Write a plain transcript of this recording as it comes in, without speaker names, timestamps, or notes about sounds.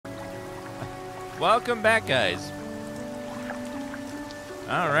Welcome back, guys.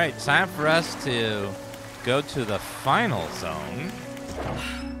 All right, time for us to go to the final zone.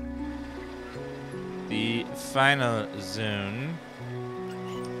 The final zone.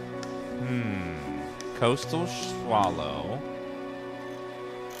 Coastal Swallow.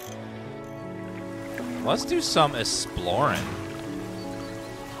 Let's do some exploring.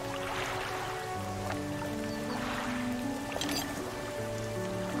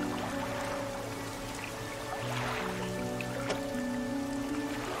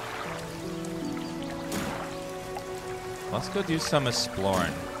 Let's go do some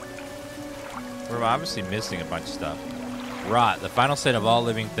exploring. We're obviously missing a bunch of stuff. Rot, the final state of all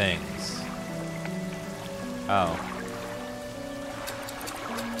living things. Oh.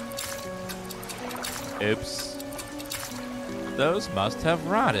 Oops. Those must have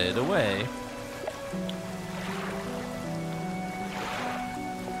rotted away.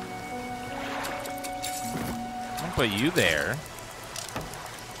 I'll put you there.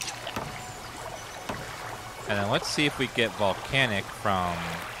 And then let's see if we get volcanic from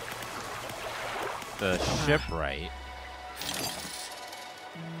the shipwright.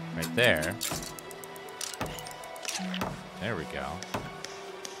 Right there. There we go.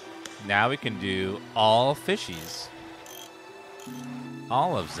 Now we can do all fishies.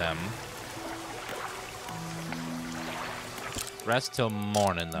 All of them. Rest till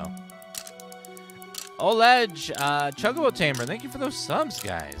morning, though. Oledge, Chocobo Tamer, thank you for those subs,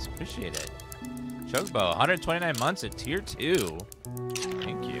 guys. Appreciate it. Chocobo, 129 months at tier 2.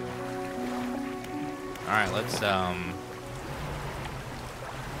 Thank you. Alright,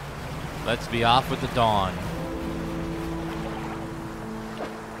 let's be off with the dawn.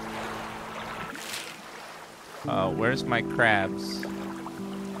 Where's my crabs?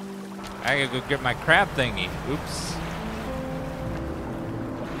 I gotta go get my crab thingy. Oops.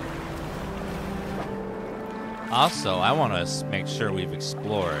 Also, I want to make sure we've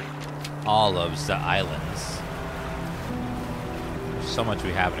explored all of the islands. There's so much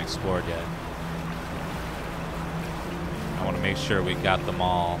we haven't explored yet. I want to make sure we got them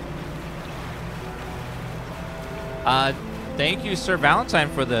all. Thank you, Sir Valentine,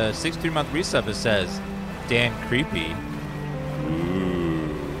 for the 63-month resub. It says, Dan creepy.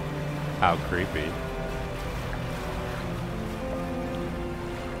 Ooh, how creepy.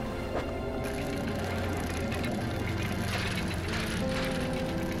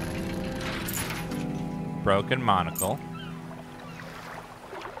 Broken monocle.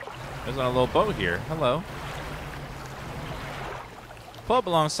 There's on a little boat here. Hello. Pull up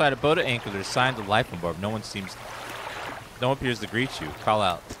alongside a boat at anchor. There's signs of life on board. No one appears to greet you. Call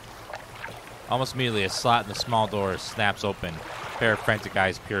out. Almost immediately, a slot in the small door snaps open. A pair of frantic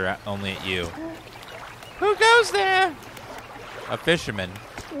eyes peer only at you. Who goes there? A fisherman.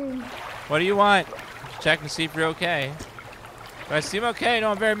 What do you want? Check and see if you're okay. Do I seem okay? No,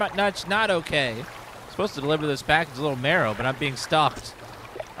 I'm very much not okay. I'm supposed to deliver this package a little marrow, but I'm being stalked.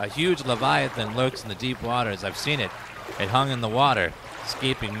 A huge leviathan lurks in the deep waters. I've seen it. It hung in the water,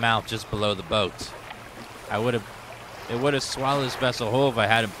 escaping mouth just below the boat. It would have swallowed this vessel whole if I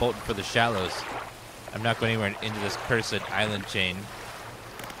hadn't bolted for the shallows. I'm not going anywhere into this cursed island chain.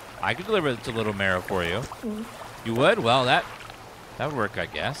 I could deliver it to Little Marrow for you. You would? Well, that would work, I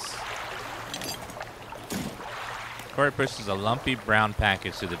guess. Corey pushes a lumpy brown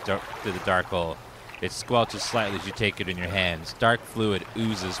package through the dark hole. It squelches slightly as you take it in your hands. Dark fluid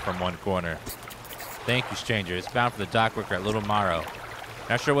oozes from one corner. Thank you, stranger. It's bound for the dockworker at Little Marrow.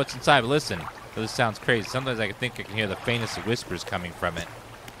 Not sure what's inside, but listen. Though this sounds crazy, sometimes I think I can hear the faintest of whispers coming from it.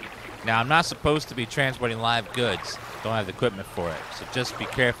 Now, I'm not supposed to be transporting live goods. Don't have the equipment for it. So just be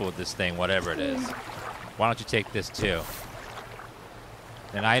careful with this thing, whatever it is. Why don't you take this, too?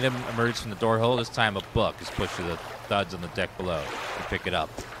 An item emerges from the door hole. This time a book is pushed through the thuds on the deck below. You pick it up.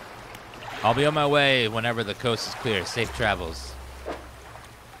 I'll be on my way whenever the coast is clear. Safe travels.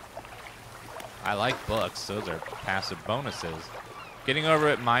 I like books. Those are passive bonuses. Getting over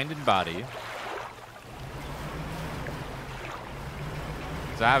it, mind and body.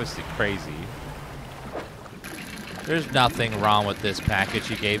 It's obviously crazy. There's nothing wrong with this package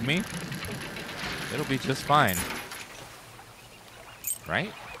he gave me. It'll be just fine.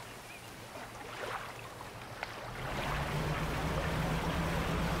 Right?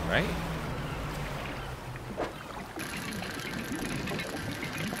 Right?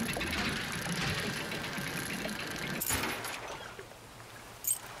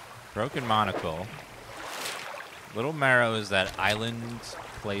 Broken monocle. Little Marrow is that island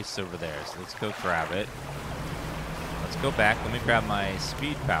place over there. So let's go grab it. Let's go back. Let me grab my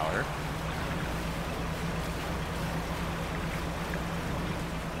speed power.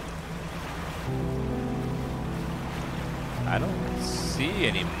 I don't see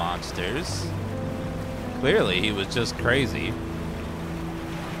any monsters. Clearly, he was just crazy.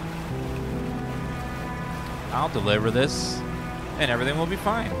 I'll deliver this, and everything will be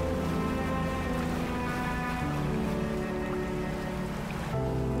fine.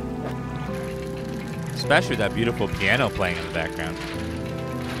 Especially that beautiful piano playing in the background.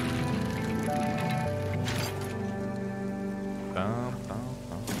 Bum, bum,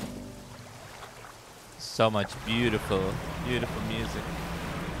 bum. So much beautiful, beautiful music.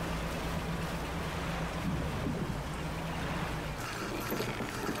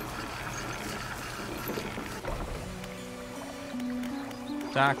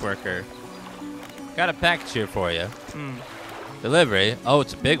 Dock worker. Got a package here for you. Delivery? Oh,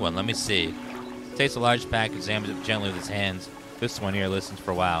 it's a big one. Let me see. Takes a large pack, examines it gently with his hands. This one here listens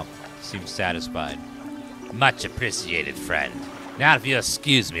for a while. Seems satisfied. Much appreciated, friend. Now, if you'll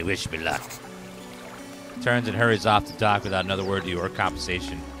excuse me, wish me luck. Turns and hurries off the dock without another word to you or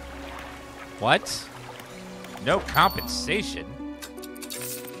compensation. What? No compensation?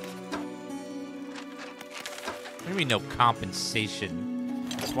 What do you mean no compensation?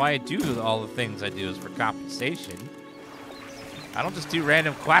 That's why I do all the things I do is for compensation. I don't just do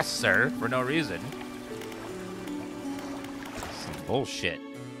random quests, sir, for no reason. Some bullshit.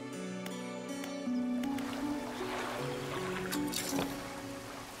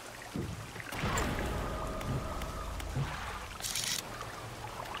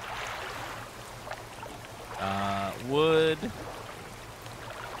 Wood.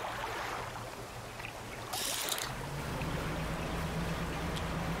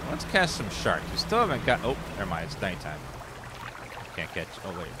 Let's cast some sharks. We still haven't got... Oh, never mind. It's nighttime. Can't catch...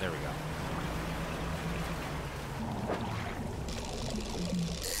 Oh, wait. There we go.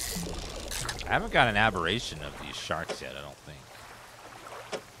 I haven't got an aberration of these sharks yet, I don't think.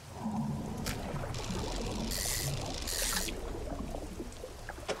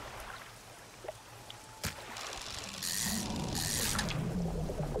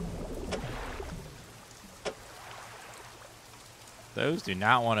 Those do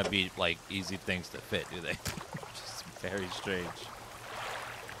not want to be, like, easy things to fit, do they? Just very strange.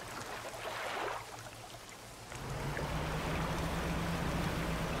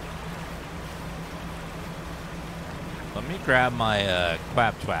 Let me grab my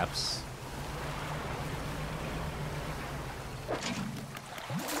quap twaps.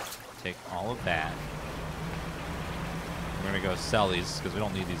 Take all of that. We're going to go sell these because we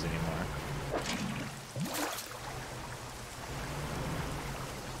don't need these anymore.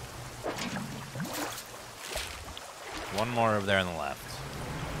 One more over there on the left.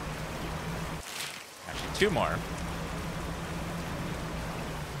 Actually, two more.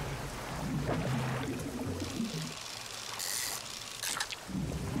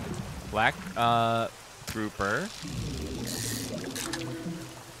 Black grouper.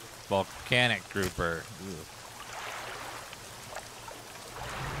 Volcanic grouper. Ooh.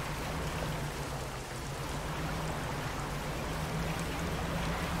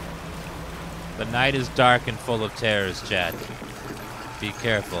 The night is dark and full of terrors, chat. Be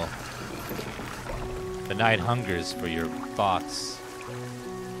careful. The night hungers for your thoughts.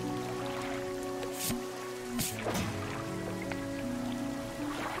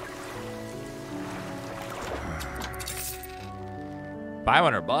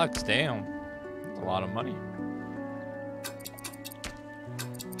 $500, damn. That's a lot of money.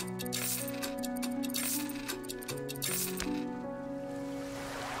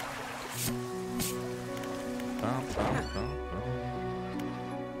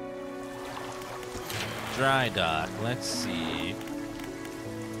 Dry dock. Let's see.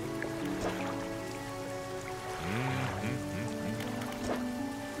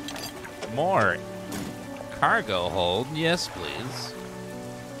 More cargo hold. Yes, please.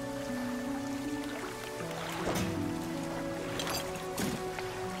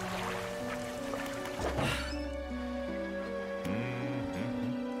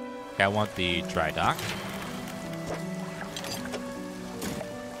 Okay, I want the dry dock.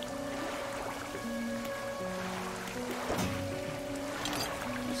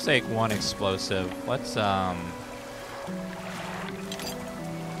 Let's take one explosive. Let's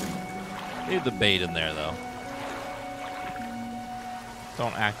leave the bait in there though.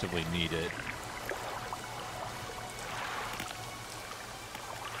 Don't actively need it.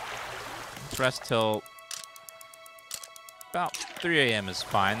 Let's rest till about 3 a.m. is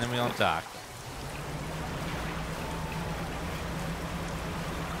fine, then we'll dock.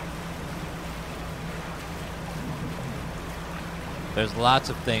 There's lots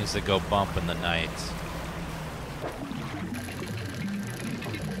of things that go bump in the night.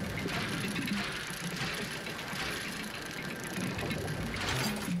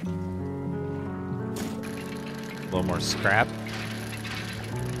 little more scrap.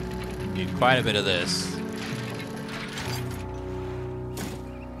 Need quite a bit of this.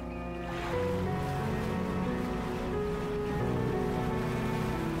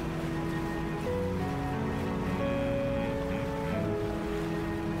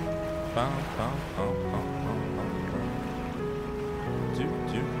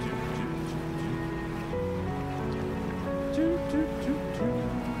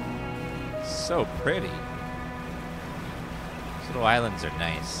 So pretty. These little islands are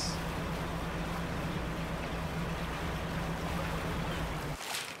nice.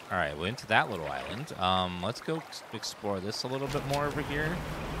 All right, we're into that little island. Let's go explore this a little bit more over here.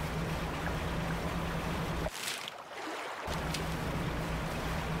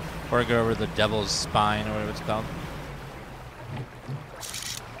 Or go over the Devil's Spine or whatever it's called.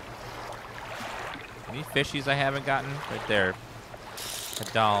 Any fishies I haven't gotten? Right there. A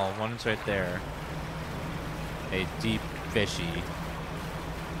doll. One's right there. A deep fishy.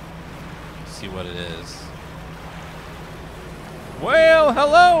 Let's see what it is. Well,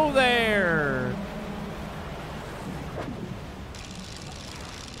 hello there!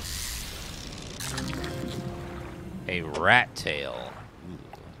 A rat tail.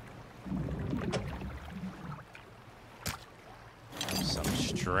 Ooh. Some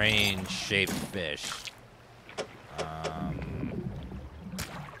strange shaped fish.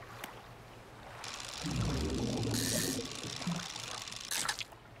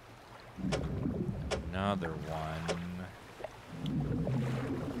 Another one.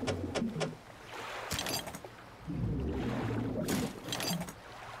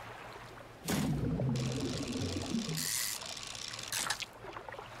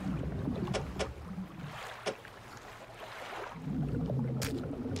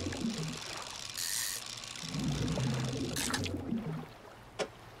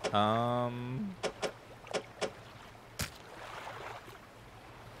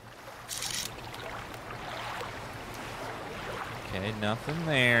 Okay, nothing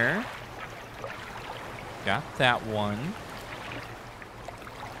there. Got that one.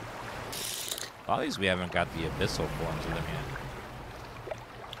 All these we haven't got the abyssal forms of them yet.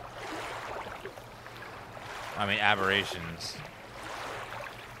 I mean, aberrations.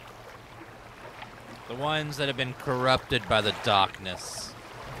 The ones that have been corrupted by the darkness.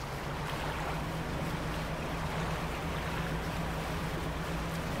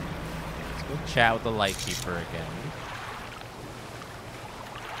 Let's go chat with the Lightkeeper again.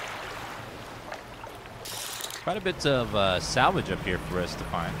 Quite a bit of salvage up here for us to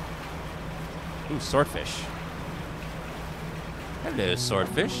find. Ooh, swordfish. Hello,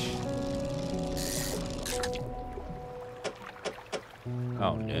 swordfish.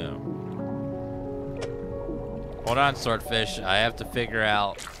 Oh, no. Hold on, swordfish. I have to figure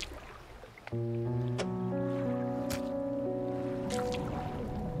out...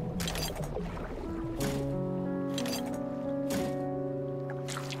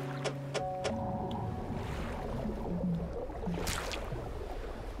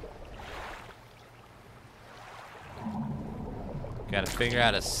 Gotta figure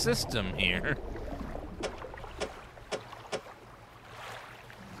out a system here.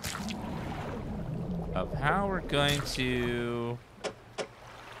 Of how we're going to...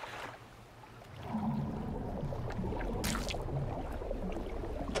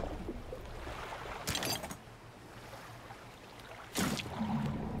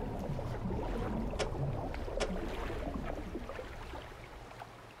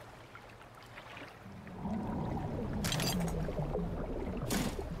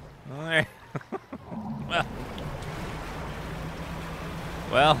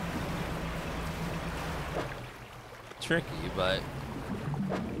 Well, tricky, but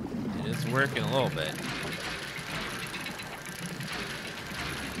it is working a little bit.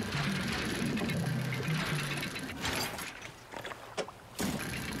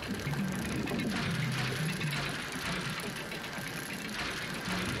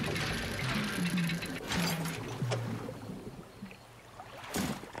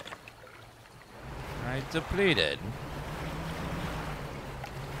 All right, depleted.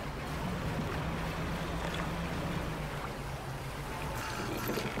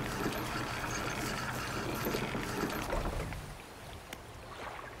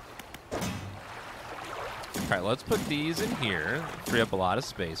 All right, let's put these in here. Free up a lot of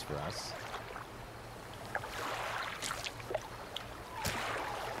space for us.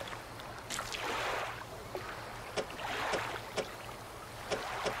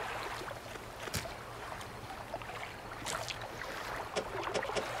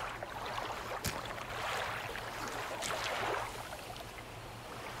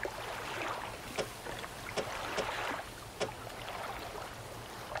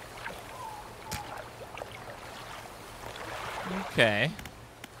 Okay.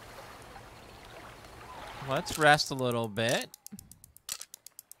 Let's rest a little bit.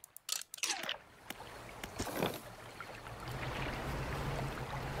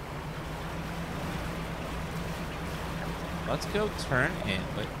 Let's go turn in.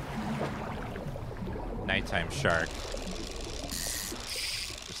 Wait. Nighttime shark.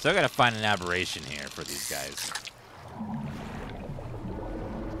 We're still gotta find an aberration here for these guys.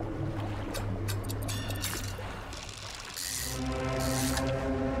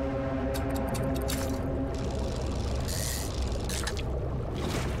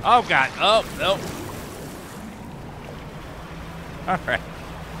 Oh god. Oh no. All right.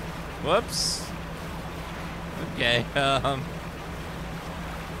 Whoops. Okay.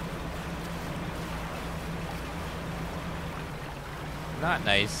 Not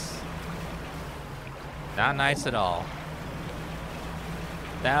nice. Not nice at all.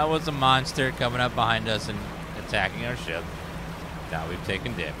 That was a monster coming up behind us and attacking our ship. Now we've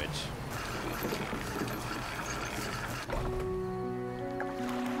taken damage.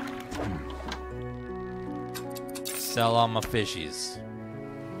 Sell all my fishies.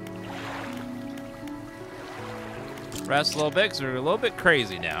 Rest a little bit because we're a little bit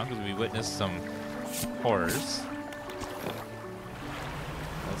crazy now because we witnessed some horrors.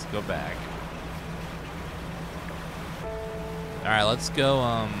 Let's go back. All right, let's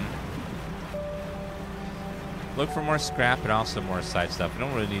go look for more scrap and also more side stuff. We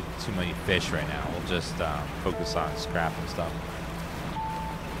don't really need too many fish right now. We'll just focus on scrap and stuff.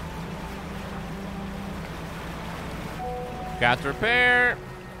 Got to repair.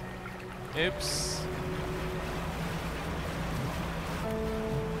 Oops.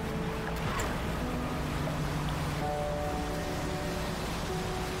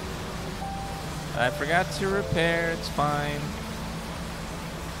 I forgot to repair. It's fine.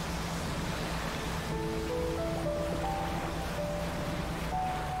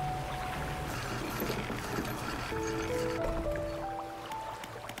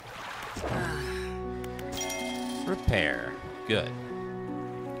 Repair. Good.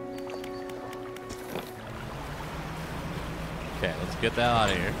 Okay, let's get that out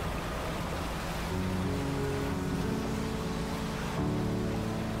of here.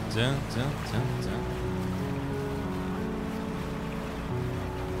 Dun, dun, dun, dun.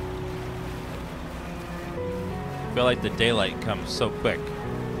 I feel like the daylight comes so quick.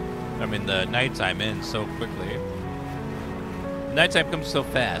 I mean, the nighttime ends so quickly. Nighttime comes so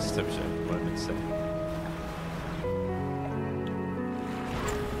fast, I'm sure. What I meant to say.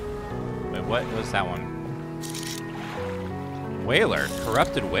 Wait, what was that one? Whaler,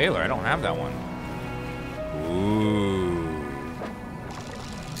 corrupted whaler. I don't have that one. Ooh.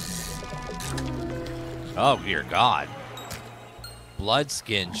 Oh dear God.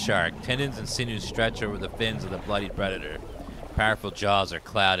 Bloodskin shark. Tendons and sinews stretch over the fins of the bloody predator. Powerful jaws are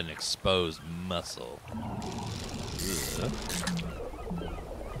clad in exposed muscle. Ugh.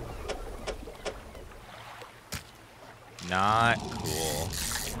 Not cool.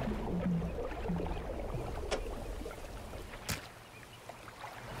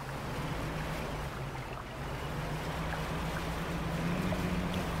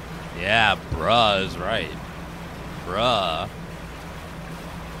 Yeah, bruh is right. Bruh.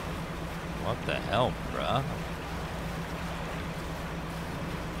 What the hell, bruh?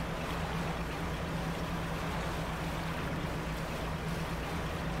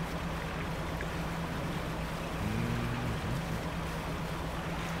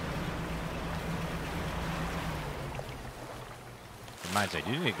 Reminds me, I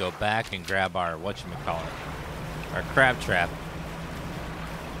do need to go back and grab our whatchamacallit, our crab trap.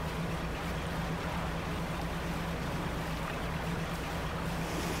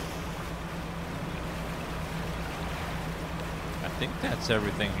 I think that's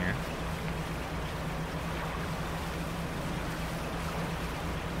everything here.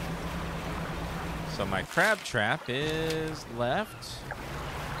 So my crab trap is left.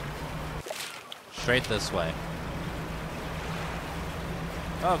 Straight this way.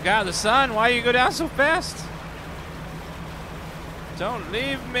 Oh God, the sun, why you go down so fast? Don't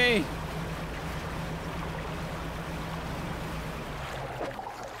leave me.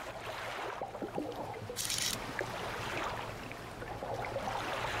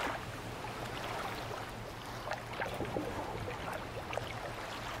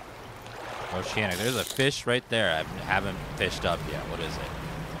 Oceanic, there's a fish right there. I haven't fished up yet. What is it?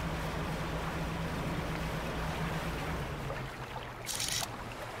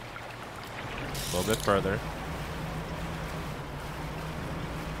 A little bit further.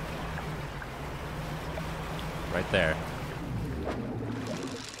 Right there.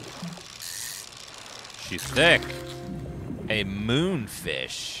 She's thick A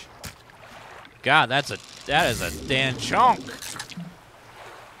moonfish. God, that is a damn chunk.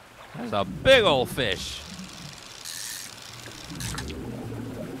 That's a big old fish.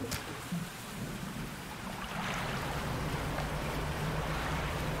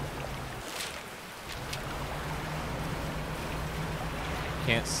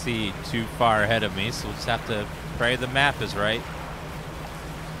 Can't see too far ahead of me, so we'll just have to pray the map is right.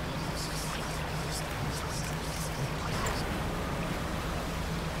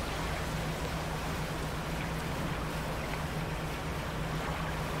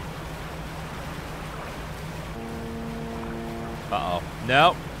 Uh-oh.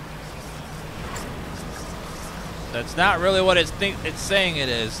 Nope. That's not really what it's saying it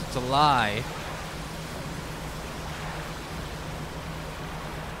is. It's a lie.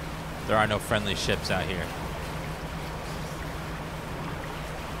 There are no friendly ships out here.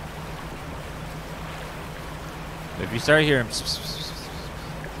 If you start hearing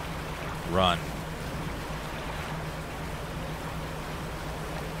run.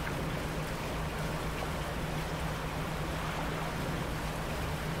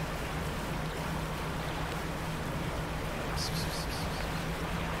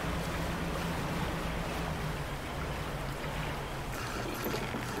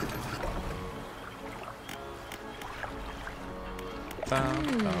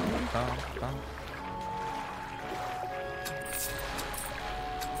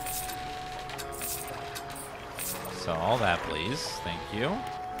 So all that, please. Thank you.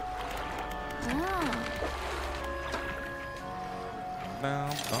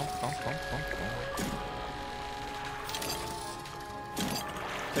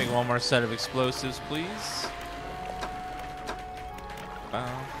 Take one more set of explosives, please. Oh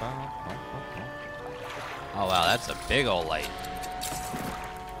wow, that's a big old light.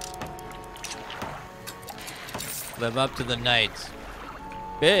 Live up to the night.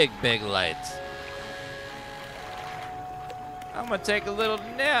 Big, big light. I'm gonna take a little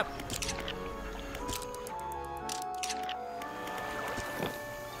nap.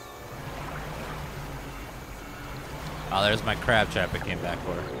 Oh, there's my crab trap I came back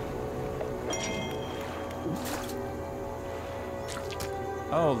for.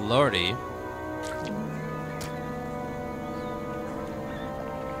 Oh, lordy.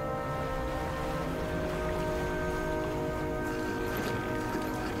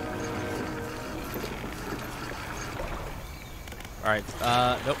 All right,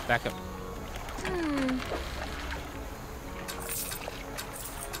 nope, back up.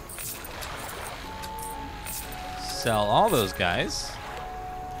 Sell all those guys.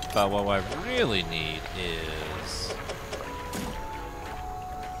 But what I really need is...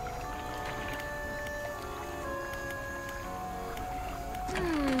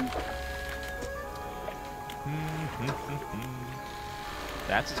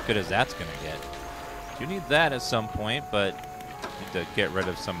 That's as good as that's gonna get. You need that at some point, but you need to get rid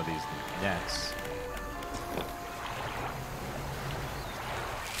of some of these nets.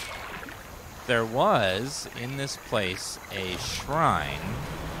 There was, in this place, a shrine.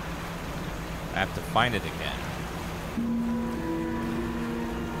 I have to find it again.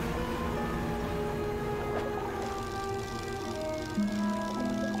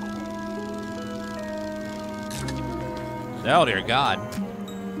 Oh, dear God.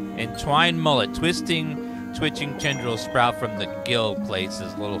 Entwined mullet, twitching tendrils sprout from the gill plates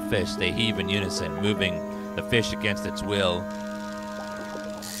as little fish. They heave in unison, moving the fish against its will.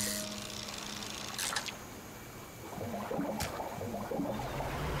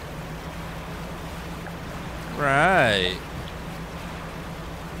 Right.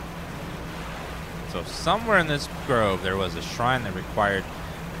 So somewhere in this grove there was a shrine that required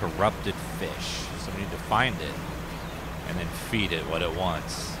corrupted fish. So we need to find it and then feed it what it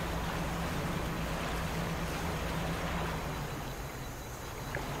wants.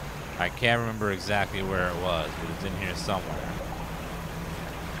 I can't remember exactly where it was, but it's in here somewhere.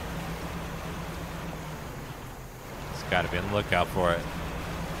 It's got to be on the lookout for it.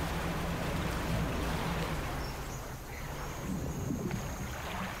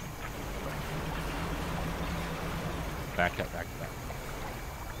 Back up, back up, back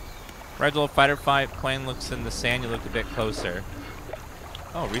up. Red little fighter fight. Plane looks in the sand. You looked a bit closer.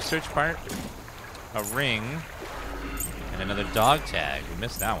 Oh, research part. A ring. And another dog tag. We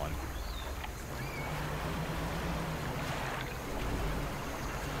missed that one.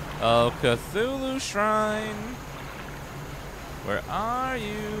 Oh, Cthulhu Shrine. Where are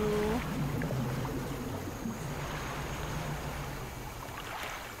you?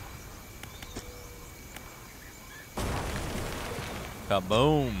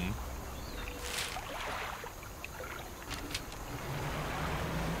 Kaboom.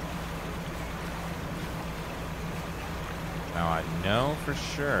 Now I know for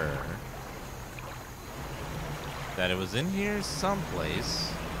sure that it was in here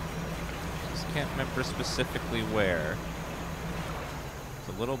someplace. Just can't remember specifically where.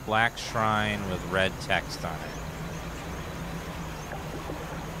 It's a little black shrine with red text on it.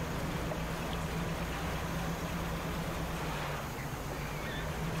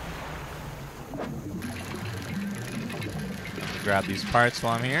 Grab these parts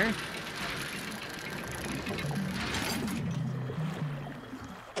while I'm here.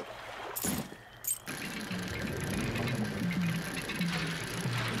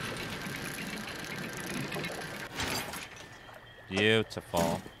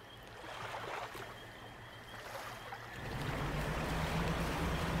 Beautiful.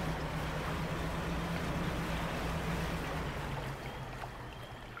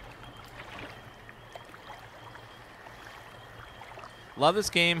 Love this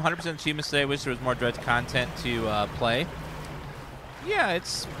game. 100% achievements today. Wish there was more Dredge content to play. Yeah,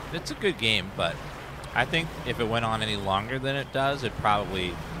 it's a good game, but I think if it went on any longer than it does, it'd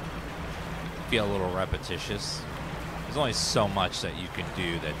probably feel a little repetitious. There's only so much that you can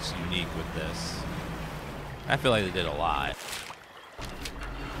do that's unique with this. I feel like they did a lot.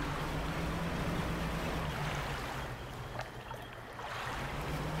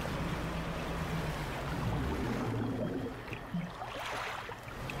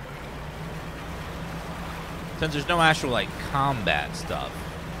 Since there's no actual, like, combat stuff,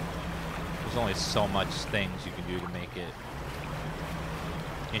 there's only so much things you can do to make it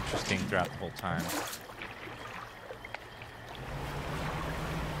interesting throughout the whole time.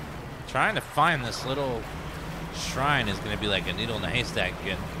 Trying to find this little shrine is going to be like a needle in a haystack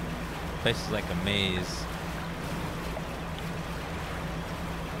again. Place is like a maze.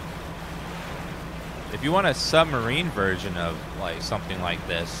 If you want a submarine version of, like, something like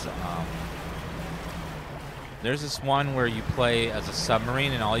this, there's this one where you play as a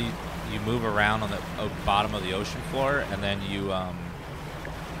submarine and all you move around on the bottom of the ocean floor, and then you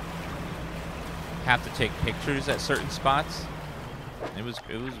have to take pictures at certain spots. It was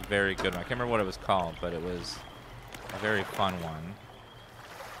very good. I can't remember what it was called, but it was a very fun one.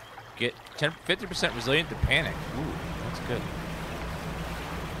 Get 50% resilient to panic. Ooh, that's good.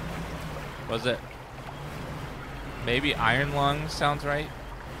 Was it? Maybe Iron Lung sounds right.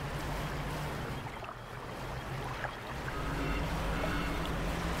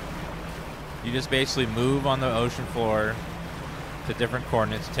 You just basically move on the ocean floor to different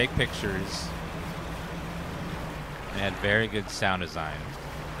coordinates, take pictures, and had very good sound design.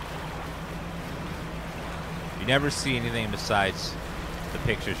 You never see anything besides the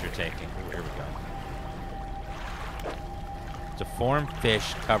pictures you're taking. Ooh, here we go. Deformed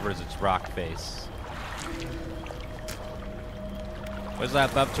fish covers its rock face. Was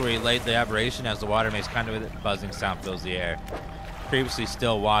that up to where he laid the aberration as the water makes kind of a buzzing sound fills the air. Previously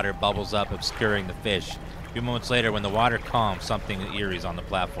still water bubbles up, obscuring the fish. A few moments later, when the water calms, something eerie is on the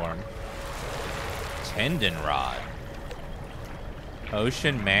platform. Tendon rod.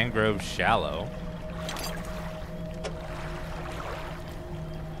 Ocean mangrove shallow.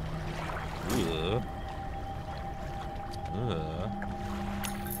 Ugh. Ugh.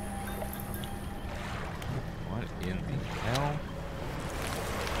 What in the hell?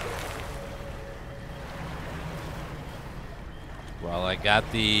 Well, I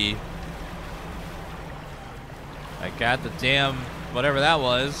got the damn whatever that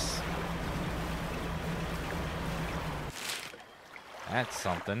was. That's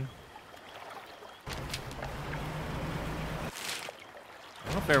something. I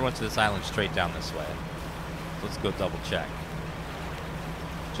don't know if I ever went to this island straight down this way. Let's go double check.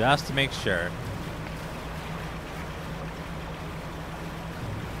 Just to make sure.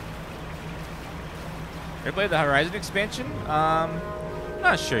 Ever played the Horizon expansion?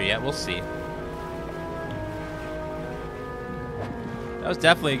 Not sure yet. We'll see. That was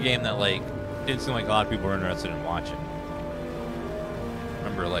definitely a game that, like, didn't seem like a lot of people were interested in watching.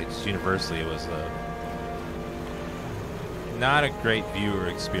 Remember, like, just universally, it was not a great viewer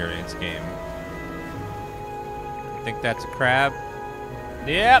experience game. I think that's a crab.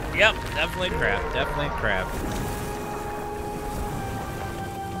 Yep, definitely crab. Definitely crab.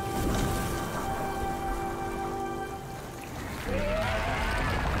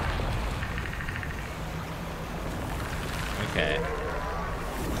 Okay.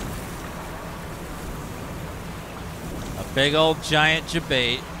 A big old giant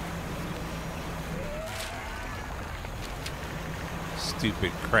jabate.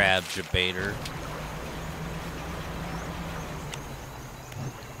 Stupid crab jabater.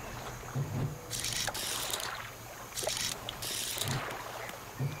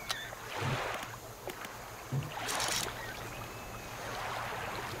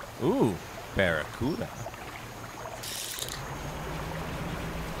 Ooh, barracuda.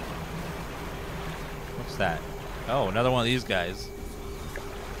 What's that? Oh, another one of these guys.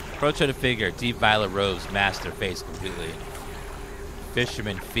 Approach to the figure. Deep violet robes mask their face completely.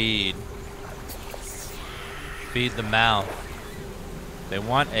 Fishermen feed. Feed the mouth. They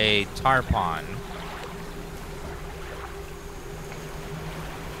want a tarpon.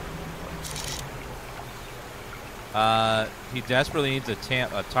 He desperately needs a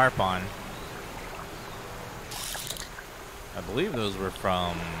tarpon. I believe those were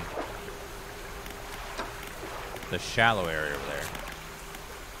from the shallow area over there.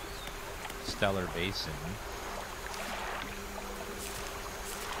 Stellar Basin.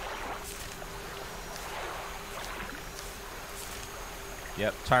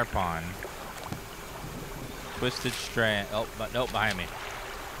 Yep, tarpon. Twisted strand. Oh, but nope, behind me.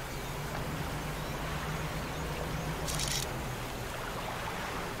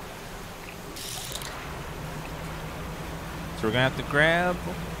 So we're gonna have to grab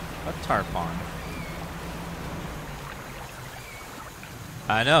a tarpon.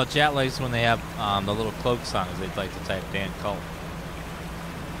 I know, chat likes when they have the little cloak songs, they'd like to type Dan Cult.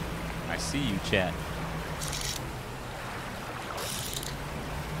 I see you, chat.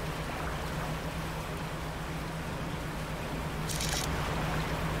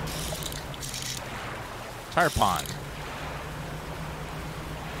 Tarpon.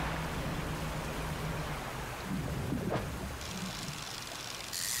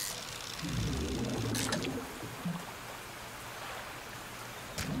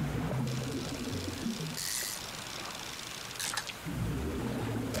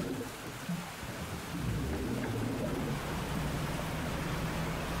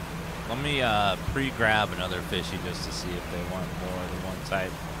 Let me pre-grab another fishy just to see if they want more than one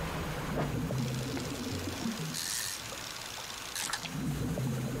type.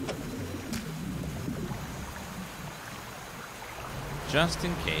 Just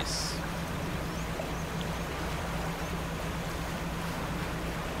in case.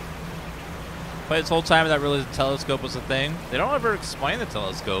 But this whole time that really the telescope was a thing. They don't ever explain the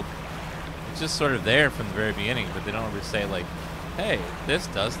telescope. It's just sort of there from the very beginning, but they don't ever say like, hey, this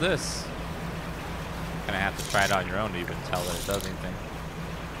does this. You're gonna have to try it on your own to even tell that it does anything.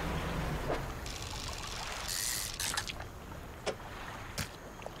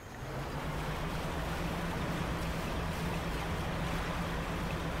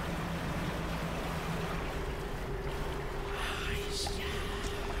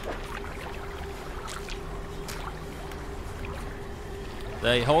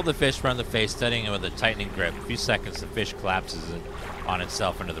 They hold the fish around the face, steadying it with a tightening grip. A few seconds, the fish collapses on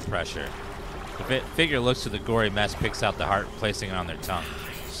itself under the pressure. The figure looks through the gory mess, picks out the heart, placing it on their tongue.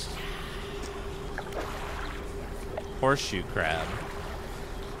 Horseshoe crab.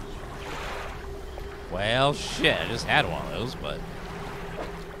 Well, shit, I just had one of those, but...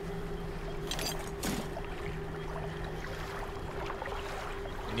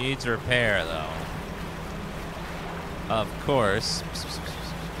 needs repair, though. Of course.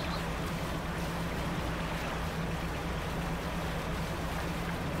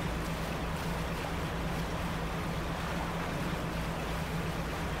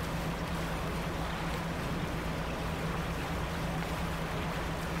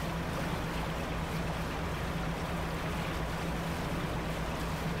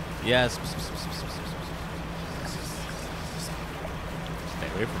 Yes. Stay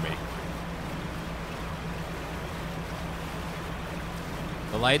away from me.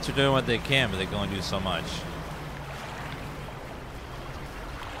 The lights are doing what they can, but they can only do so much.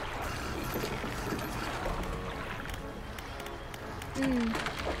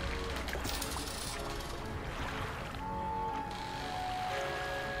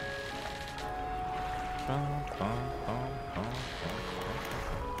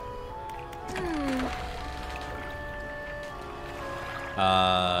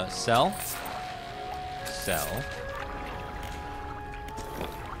 Sell. Sell.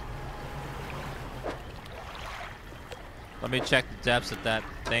 Let me check the depths that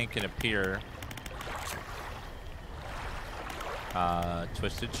thing can appear.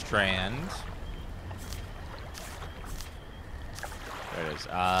 Twisted strand. There it is.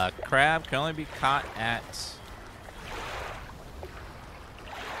 Crab can only be caught at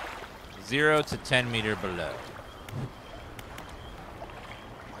 0 to 10 meters below.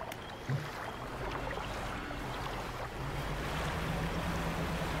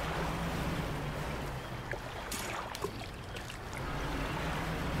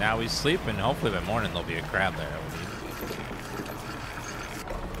 Now we sleep, and hopefully by morning there'll be a crab there.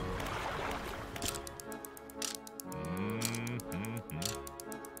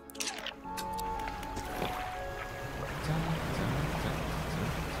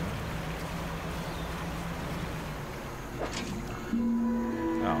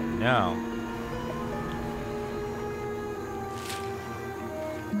 Oh no.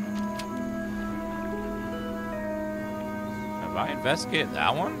 Have I investigated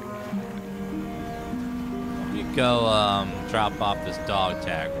that one? Let me go drop off this dog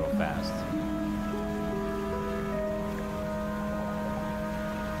tag real fast.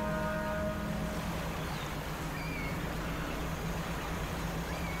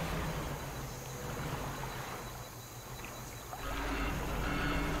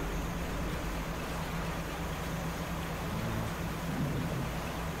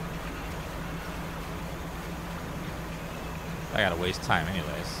 I gotta waste time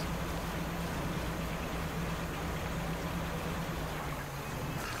anyways.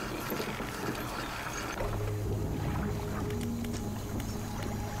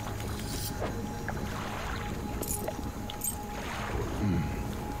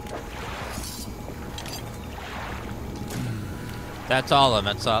 That's all of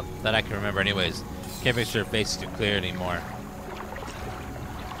them. That's all that I can remember anyways. Can't make sure her face is too clear anymore.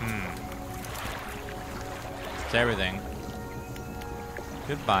 It's everything.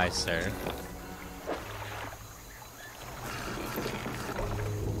 Goodbye, sir.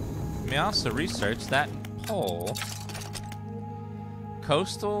 Let me also research that pole.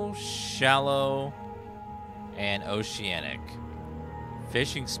 Coastal, shallow, and oceanic.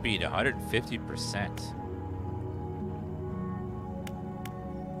 Fishing speed 150%.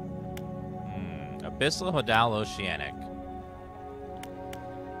 Abyssal, Hodal, oceanic.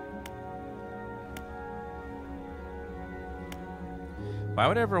 Why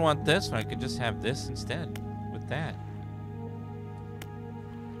would I ever want this when I could just have this instead with that?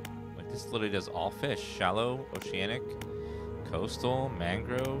 Like this literally does all fish. Shallow, oceanic, coastal,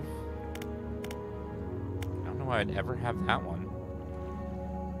 mangrove. I don't know why I'd ever have that one.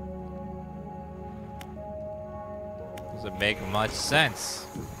 Doesn't make much sense.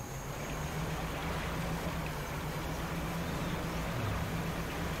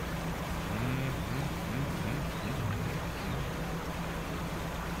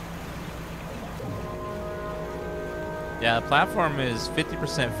 Yeah, the platform is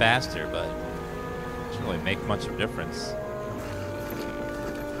 50% faster, but it doesn't really make much of a difference.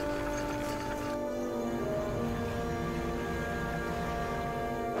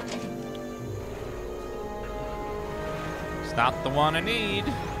 It's not the one I need.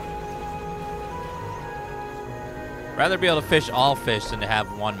 Rather be able to fish all fish than to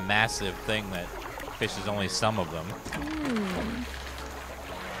have one massive thing that fishes only some of them.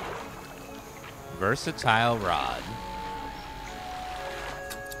 Versatile rod.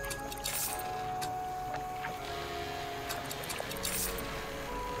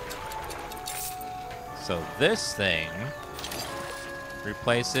 So this thing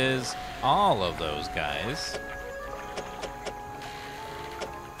replaces all of those guys.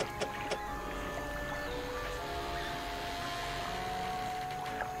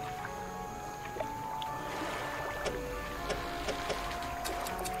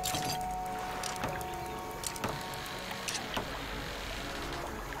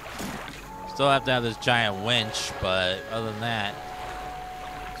 Still have to have this giant winch, but other than that,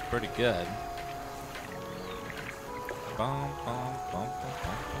 it's pretty good. Bum, bum, bum, bum,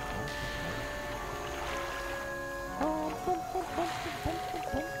 bum,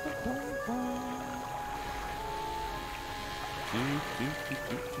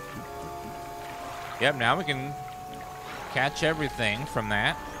 Yep, now we can catch everything from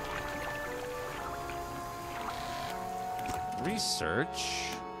that. Research.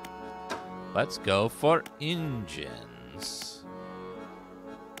 Let's go for engines.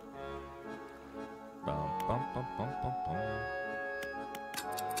 Bum, bum, bum, bum, bum, bum.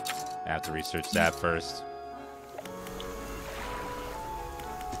 I have to research that first.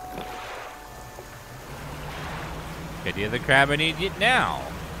 Idea of the crab, I need it now.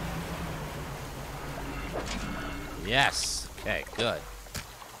 Yes. Okay, good.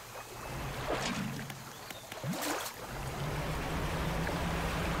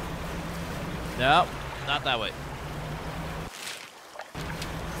 Nope, not that way.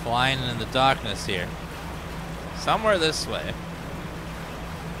 Flying in the darkness here. Somewhere this way.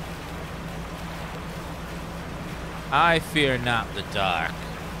 I fear not the dark.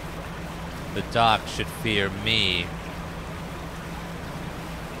 The dark should fear me.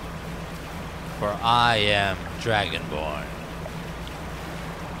 For I am Dragonborn.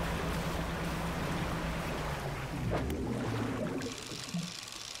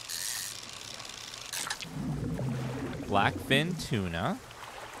 Blackfin tuna.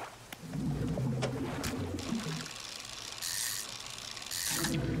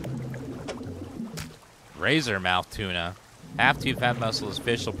 Razormouth tuna. Half-tooth, half-muscleless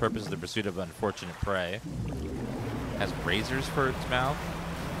fish sole purpose is the pursuit of unfortunate prey. Has razors for its mouth.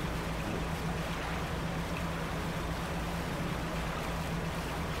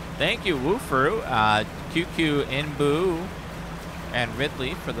 Thank you, Wooferu, QQ, Inbu, and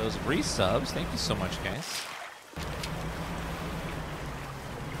Ridley for those resubs. Thank you so much, guys.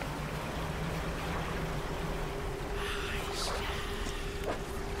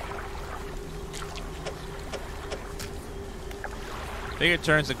 Figure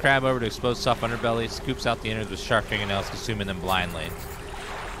turns the crab over to expose soft underbelly, scoops out the innards with sharp fingernails, consuming them blindly.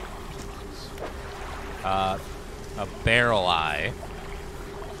 A barrel eye.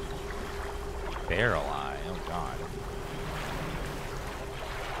 Barrel eye, oh god.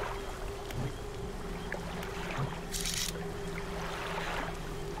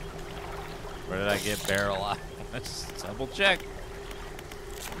 Where did I get barrel eye? Let's double check.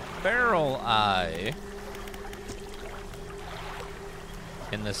 Barrel eye.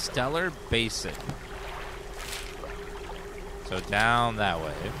 In the Stellar Basin. So down that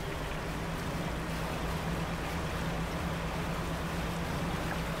way.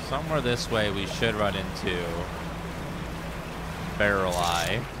 Somewhere this way we should run into Barrel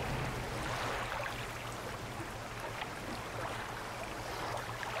Eye.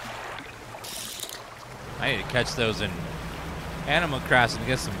 I need to catch those in Animal Crossing to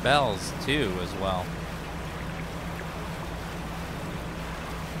get some bells too as well.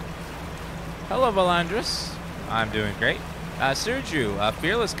 Hello, Valandris. I'm doing great. Sergio,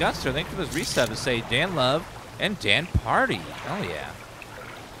 Fearless Guster, thank you for this reset to say Dan Love and Dan Party. Oh, yeah.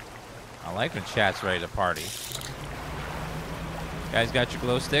 I like when chat's ready to party. Guys got your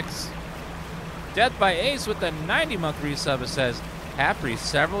glow sticks? Death by Ace with the 90-month resub. It says, happy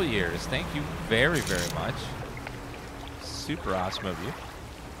several years. Thank you very, very much. Super awesome of you.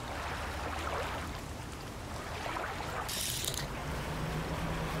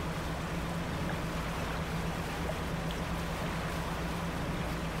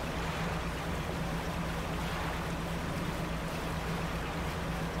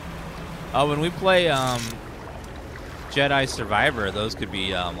 Oh, when we play Jedi Survivor, those could be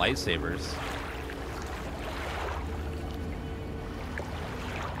lightsabers.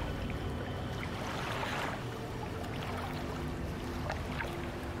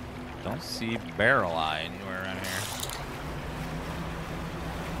 Don't see Barrel Eye anywhere around here.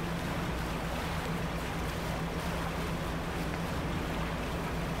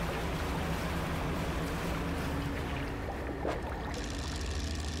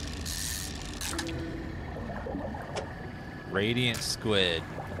 Radiant Squid.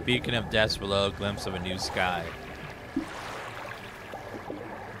 Beacon of Death below. Glimpse of a new sky.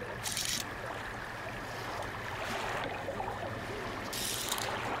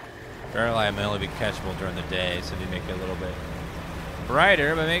 Barrel Eye may only be catchable during the day, so they make it a little bit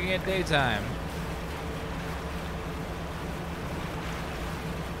brighter by making it daytime.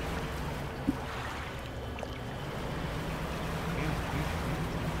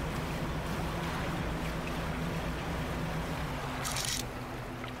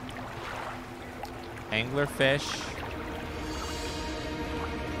 Anglerfish.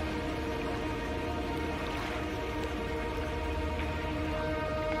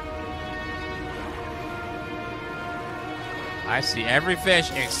 I see every fish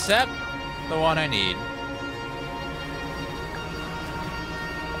except the one I need.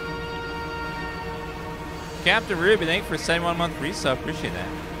 Captain Ruby, thank you for 71-month resub. Appreciate that.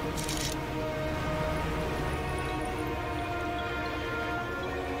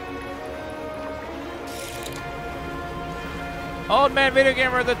 Old Man Video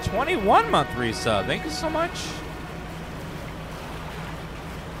Gamer, the 21-month resub. Thank you so much.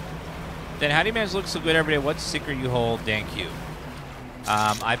 Dan, how do you manage to look so good every day? What secret you hold, Dan Q?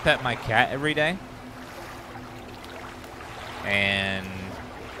 I pet my cat every day. And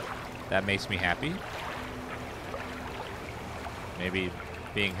that makes me happy. Maybe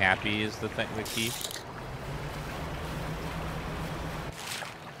being happy is the key.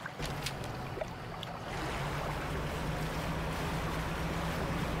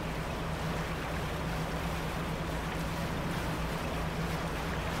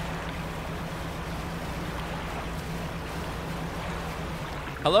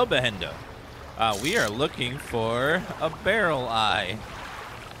 Hello, Behendo. We are looking for a barrel eye.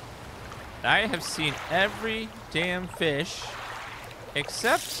 I have seen every damn fish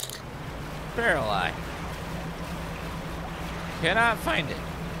except barrel eye. Cannot find it.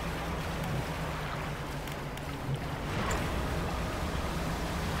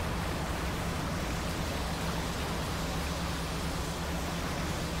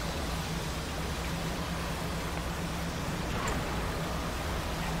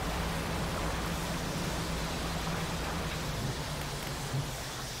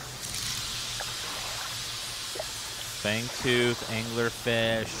 Fangtooth,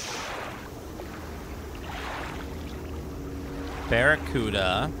 anglerfish,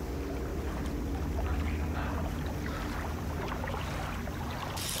 barracuda,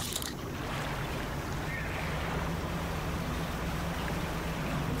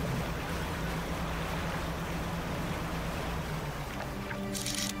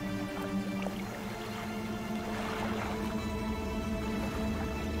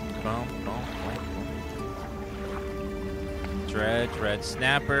 Dredge, red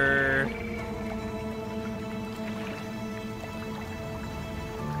snapper.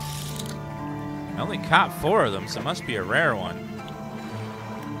 I only caught 4 of them, so it must be a rare one.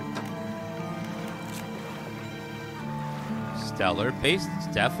 Stellar base. It's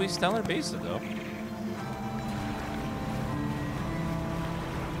definitely stellar base though.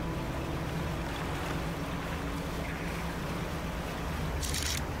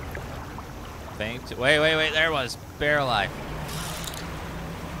 Wait, there it was. Barrel eye.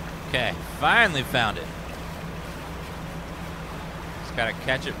 Okay, finally found it. Just gotta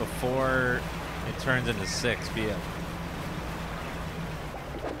catch it before it turns into 6 p.m.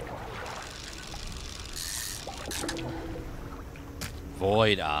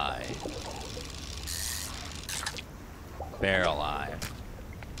 Void eye. Barrel eye.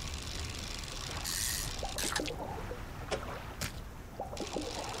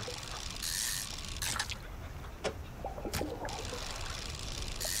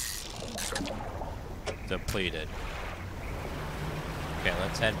 Depleted. Okay,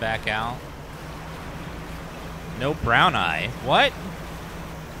 let's head back out. No brown eye. What?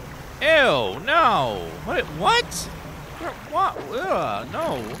 Ew, no. What? What? Ugh,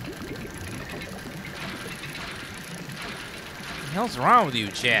 no. What the hell's wrong with you,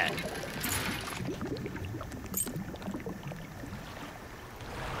 chat?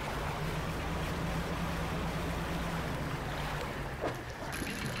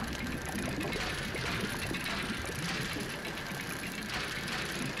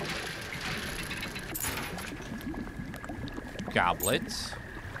 Goblets.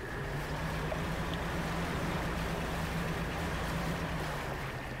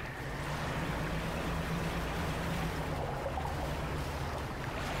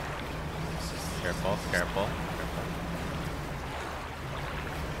 Careful, careful, careful.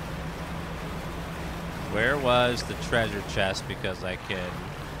 Where was the treasure chest? Because I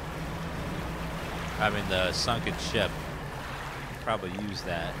mean the sunken ship. Probably use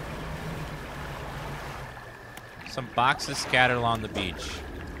that. Some boxes scattered along the beach.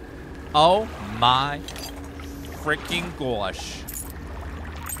 Oh my freaking gosh.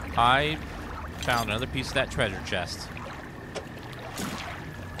 I found another piece of that treasure chest.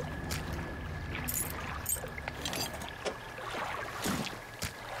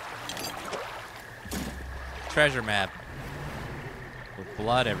 Treasure map. With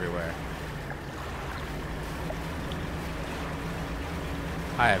blood everywhere.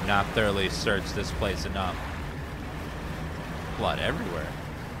 I have not thoroughly searched this place enough. Blood everywhere.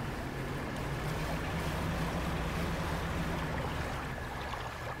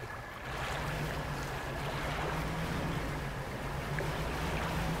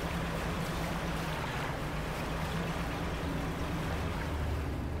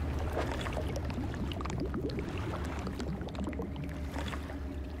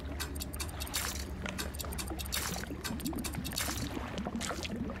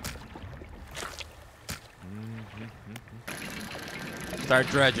 Start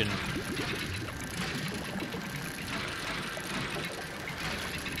dredging.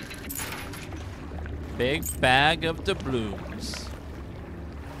 Big bag of doubloons.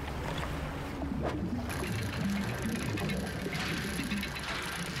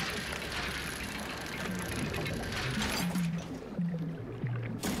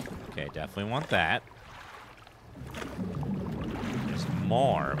 Okay, definitely want that. There's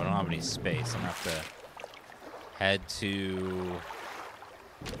more, but I don't have any space. I'm gonna have to head to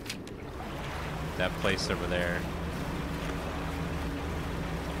that place over there.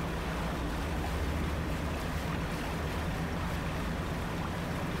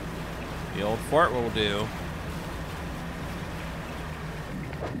 The old fort will do.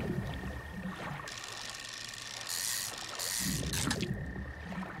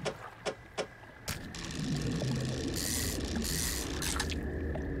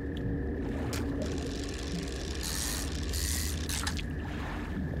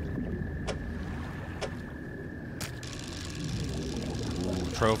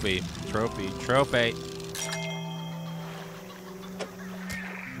 Trophy, trophy, trophy.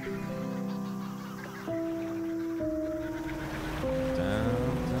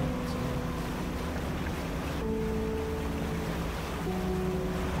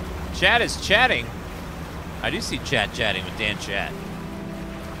 Chat is chatting. I do see chat chatting with Dan Chat.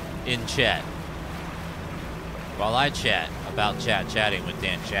 In chat. While I chat about chat chatting with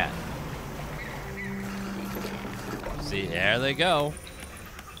Dan Chat. See, there they go.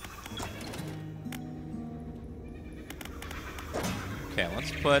 Okay,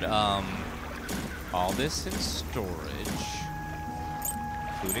 let's put all this in storage,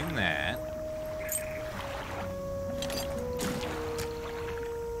 including that.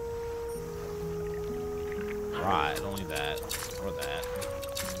 Right, only that or that.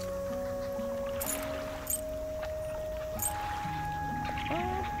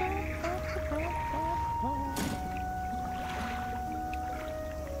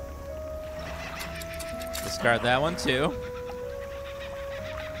 Discard that one too.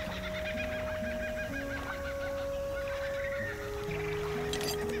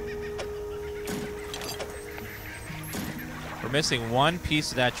 We're missing one piece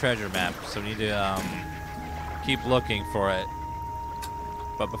of that treasure map, so we need to keep looking for it.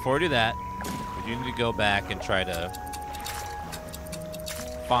 But before we do that, we do need to go back and try to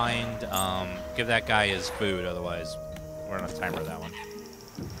find, give that guy his food, otherwise we're on a timer that one.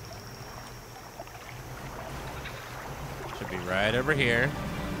 Should be right over here.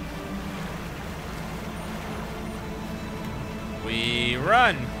 We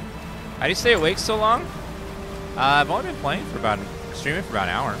run! How do you stay awake so long? I've only been playing for about, streaming for about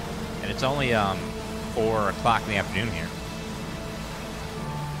an hour, and it's only 4 o'clock in the afternoon here.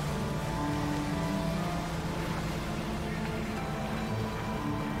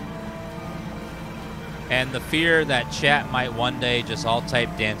 And the fear that chat might one day just all type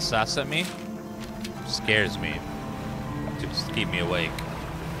Dan sus at me scares me to just keep me awake.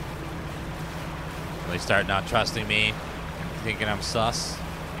 They start not trusting me, thinking I'm sus.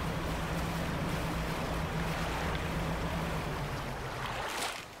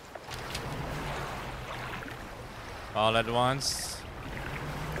 All at once.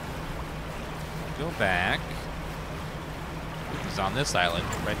 Go back. He's on this island,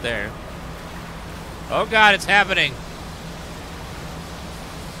 right there. Oh God, it's happening.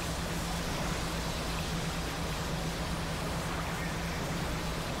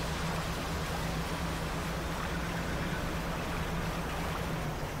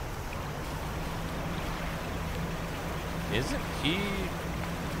 Isn't he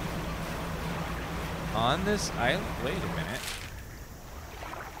on this island? Wait a minute.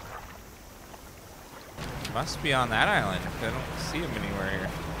 Must be on that island. I don't see him anywhere here.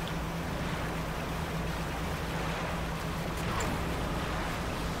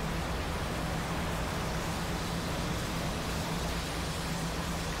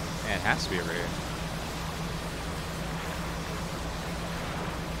 Man, it has to be over here.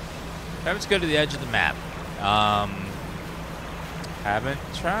 Let's go to the edge of the map. Haven't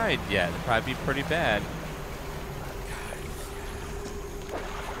tried yet. It'll probably be pretty bad.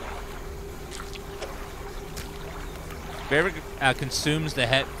 Bear consumes the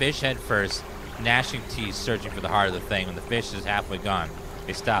fish head first, gnashing teeth, searching for the heart of the thing. When the fish is halfway gone,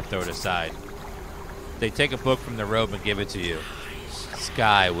 they stop, throw it aside. They take a book from the robe and give it to you.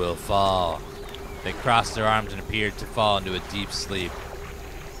 Sky will fall. They cross their arms and appear to fall into a deep sleep.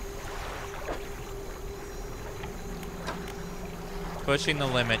 Pushing the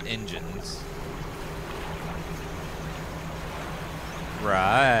limit engines.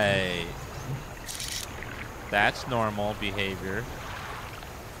 Right. That's normal behavior.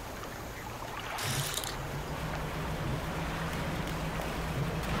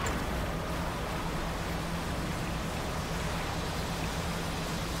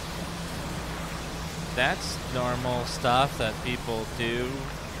 That's normal stuff that people do.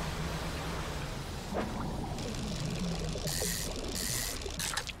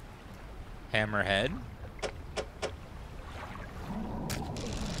 Hammerhead.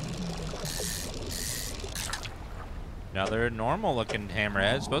 Another normal looking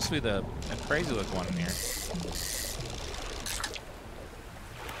hammerhead. It's supposed to be the crazy looking one in here.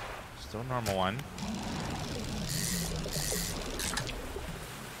 Still a normal one.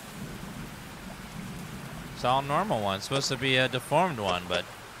 It's all normal one. It's supposed to be a deformed one, but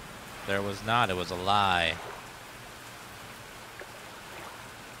there was not. It was a lie.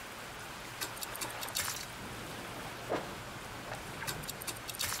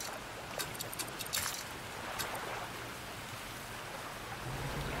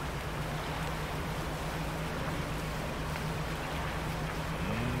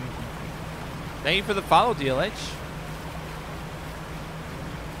 Thank you for the follow, DLH.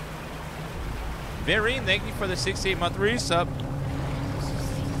 Vereen, thank you for the 68-month resub.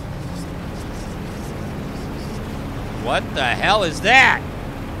 What the hell is that?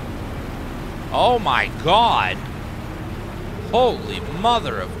 Oh my God. Holy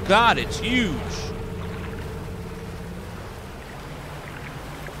mother of God, it's huge.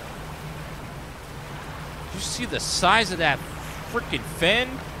 You see the size of that freaking fin?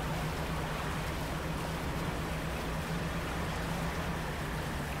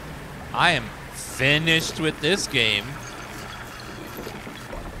 I am finished with this game.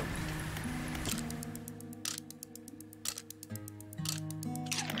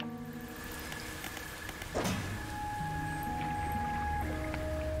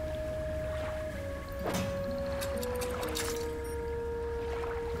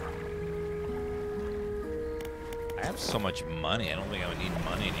 I have so much money, I don't think I would need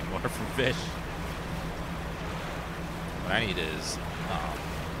money anymore for fish. What I need is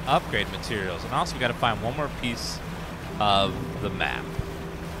upgrade materials, and also we got to find one more piece of the map.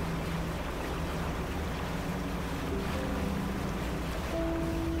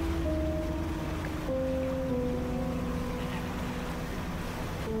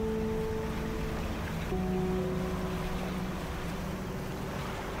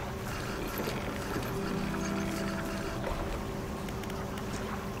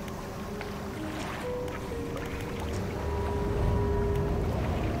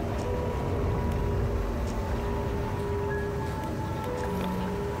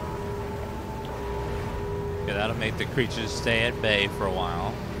 That'll make the creatures stay at bay for a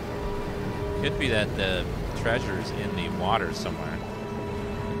while. Could be that the treasure's in the water somewhere.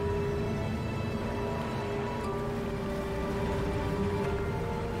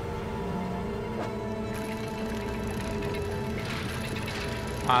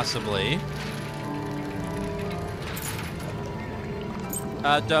 Possibly.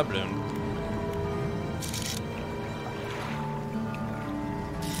 Doubloon.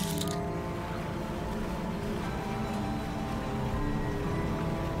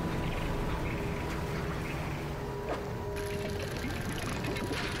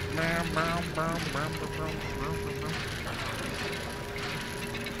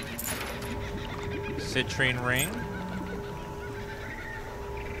 Citrine ring.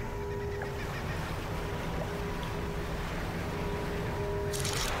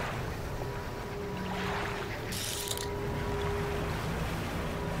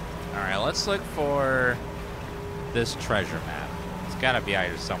 All right, let's look for this treasure map. It's got to be out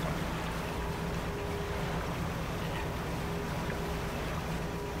here somewhere.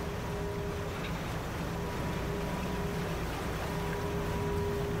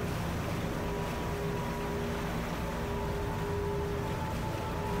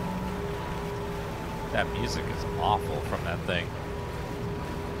 That music is awful from that thing.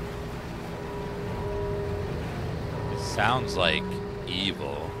 It sounds like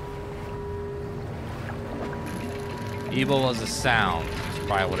evil. Evil as a sound is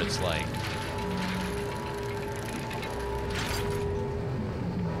probably what it's like.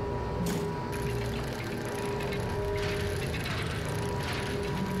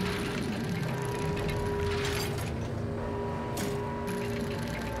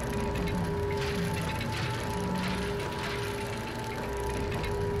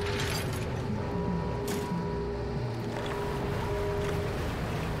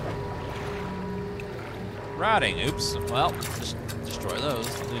 Rotting, oops. Well, just destroy those.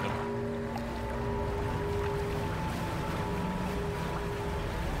 Delete them.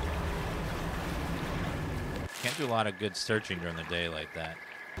 Can't do a lot of good searching during the day like that.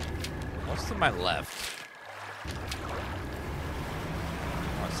 What's to my left?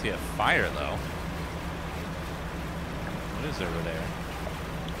 I see a fire, though. What is over there?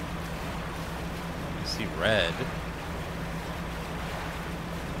 I see red.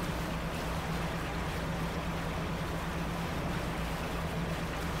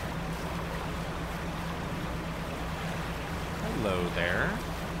 Hello there.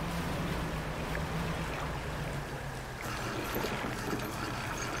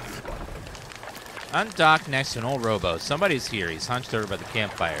 Undocked next to an old rowboat. Somebody's here. He's hunched over by the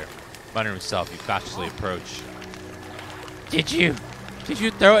campfire. Muttering himself, you cautiously approach. Did you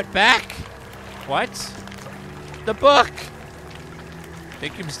throw it back? What? The book!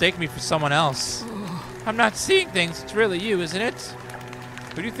 Think you mistake me for someone else. I'm not seeing things. It's really you, isn't it?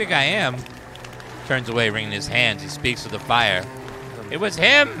 Who do you think I am? Turns away, wringing his hands. He speaks with the fire. It was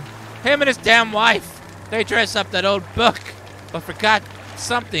him! Him and his damn wife! They dressed up that old book, but forgot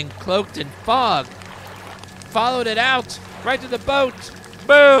something cloaked in fog. Followed it out, right to the boat.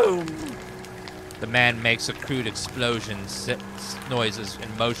 Boom! The man makes a crude explosion, noises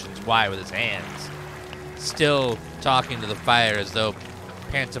and motions wide with his hands. Still talking to the fire as though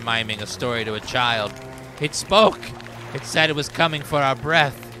pantomiming a story to a child. It spoke! It said it was coming for our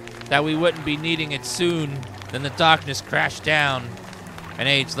breath. that we wouldn't be needing it soon. Then the darkness crashed down. An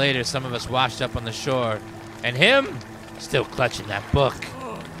age later, some of us washed up on the shore. And him, still clutching that book.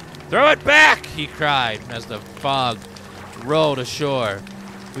 Throw it back, he cried as the fog rolled ashore.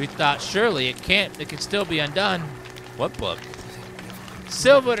 We thought surely it can still be undone. What book?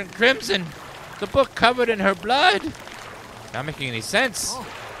 Silver and crimson. The book covered in her blood. Not making any sense.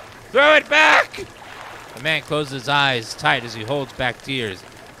 Throw it back! The man closes his eyes tight as he holds back tears.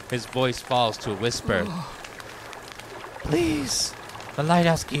 His voice falls to a whisper. Please, the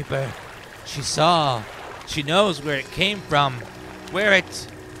lighthouse keeper. She saw. She knows where it came from. Where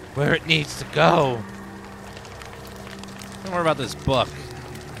it needs to go. Don't worry about this book.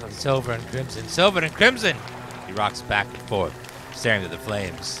 Silver and crimson. Silver and crimson! He rocks back and forth, staring at the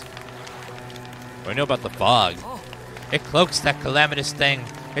flames. What do you know about the fog? It cloaks that calamitous thing.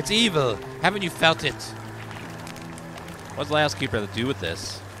 It's evil. Haven't you felt it? What's the lighthouse keeper to do with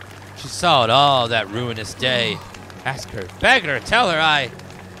this? She saw it all that ruinous day. Ask her, beg her, tell her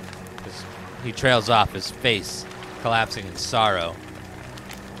He trails off, his face collapsing in sorrow. ...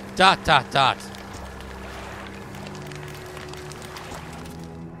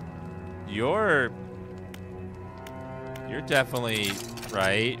 You're definitely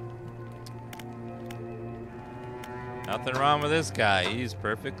right. Nothing wrong with this guy. He's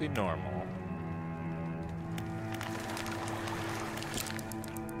perfectly normal.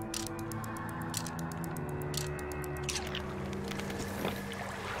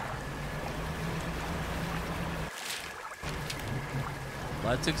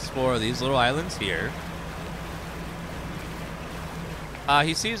 Let's explore these little islands here.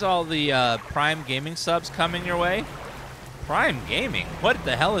 He sees all the Prime Gaming subs coming your way. Prime Gaming? What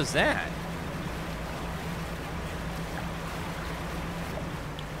the hell is that?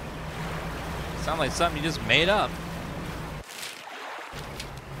 Sounds like something you just made up.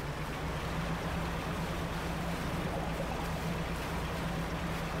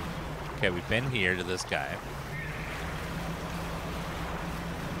 Okay, we've been here to this guy.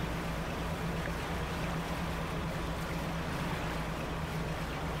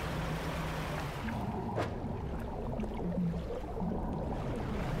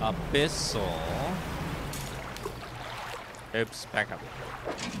 Abyssal. Oops, back up.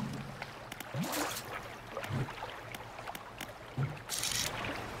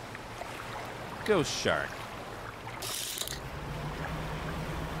 Ghost shark.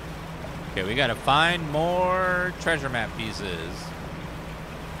 Okay, we gotta find more treasure map pieces.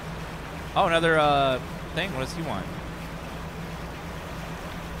 Oh, another thing. What does he want?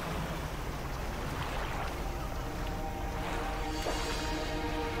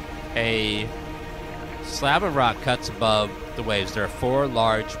 A slab of rock cuts above the waves. There are 4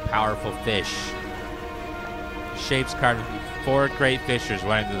 large, powerful fish. Shapes carved into 4 great fissures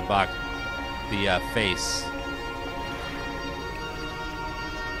running through the face.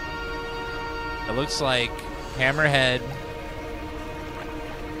 It looks like hammerhead,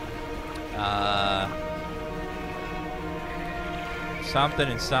 something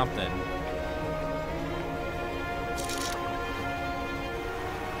and something.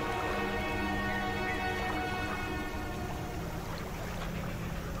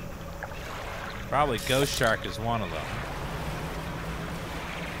 Probably ghost shark is one of them.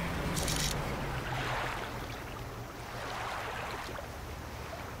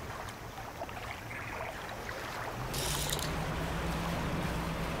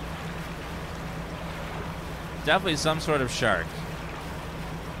 Definitely some sort of shark.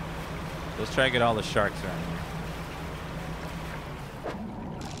 Let's try to get all the sharks around here.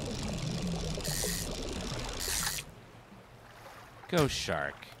 Ghost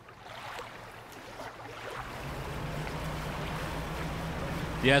shark.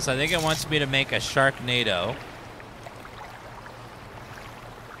 Yes, I think it wants me to make a Sharknado.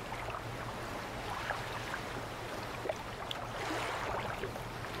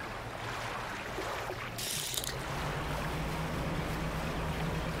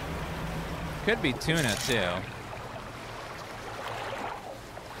 Could be tuna, too.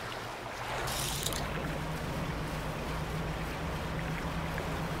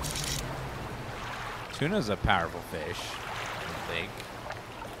 Tuna's a powerful fish, I think.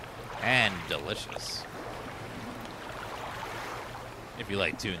 And delicious. If you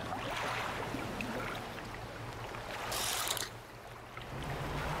like tuna.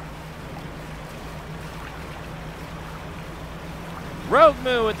 Rogue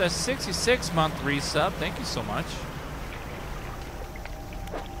Moo with a 66-month resub. Thank you so much.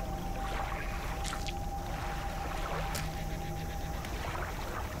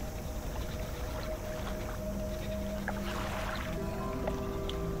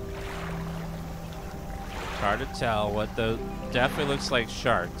 Hard to tell what the definitely looks like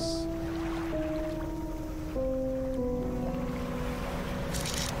sharks.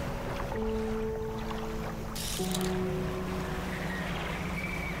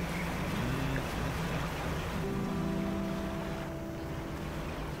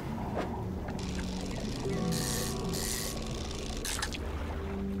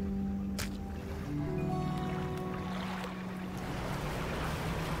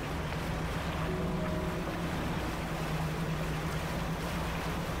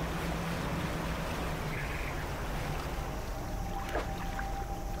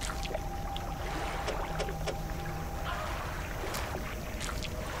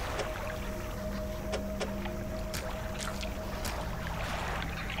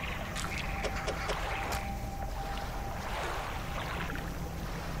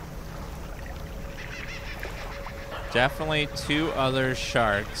 Definitely 2 other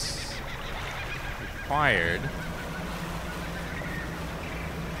sharks required.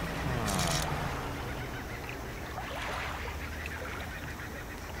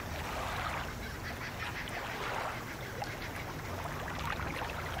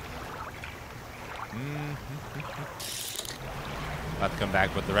 I'll have to come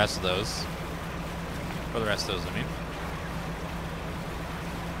back with the rest of those. For the rest of those, I mean.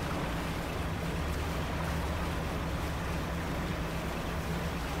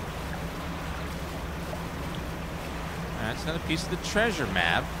 That's another piece of the treasure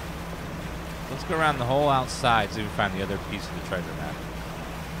map. Let's go around the whole outside, see if we find the other piece of the treasure map.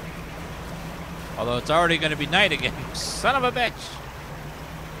 Although it's already going to be night again. Son of a bitch!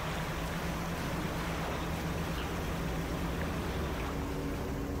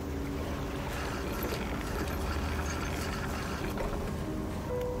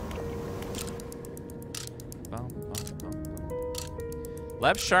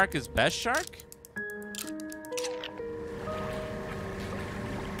 Left shark is best shark?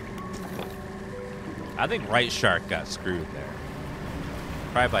 I think right shark got screwed there.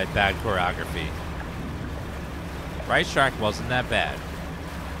 Probably by bad choreography. Right shark wasn't that bad.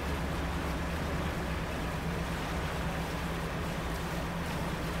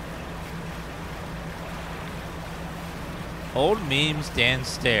 Old memes, Dan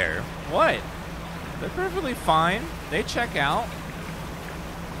stare. What? They're perfectly fine. They check out.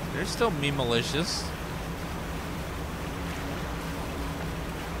 They're still meme-malicious.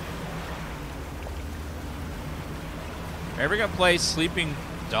 Ever gonna play Sleeping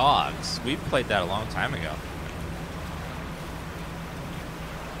Dogs? We played that a long time ago.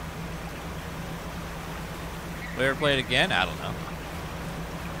 We ever play it again? I don't know.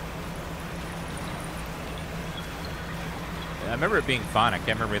 I remember it being fun. I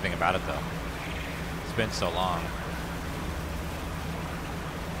can't remember anything about it though. It's been so long.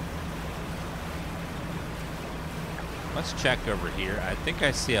 Let's check over here. I think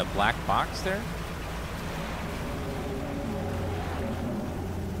I see a black box there.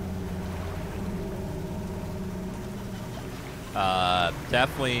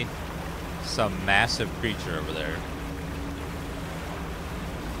 Definitely some massive creature over there.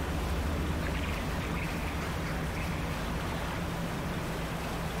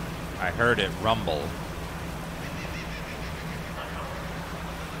 I heard it rumble.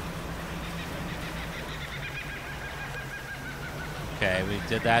 Okay, we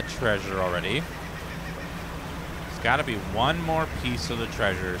did that treasure already. There's got to be one more piece of the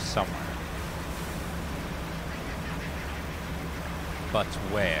treasure somewhere. But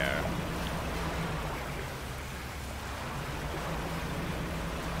where?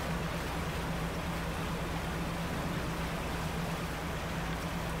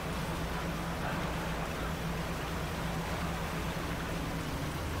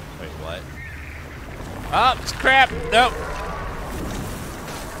 Wait, what? Oh, it's crap! Nope!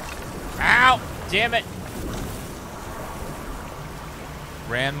 Ow! Damn it!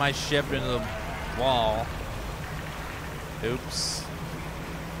 Ran my ship into the wall. Oops.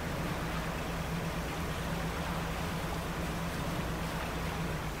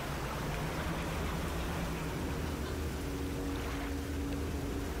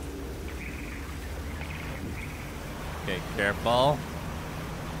 Okay, careful.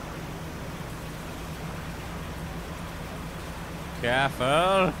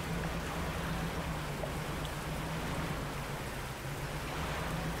 Careful.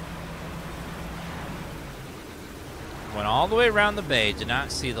 Went all the way around the bay, did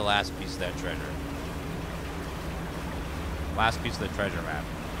not see the last piece of that treasure. Last piece of the treasure map.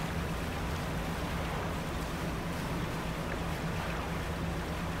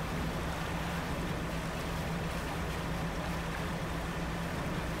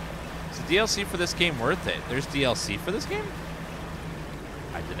 DLC for this game worth it? There's DLC for this game?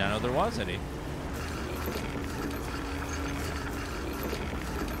 I did not know there was any.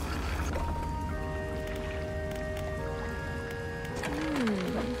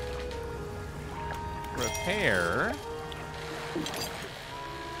 Repair.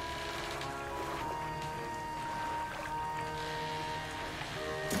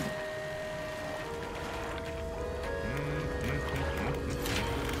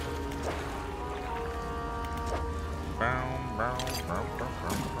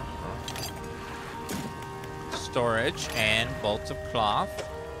 Storage and bolts of cloth.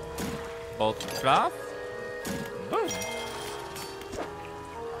 Bolts of cloth. Boom.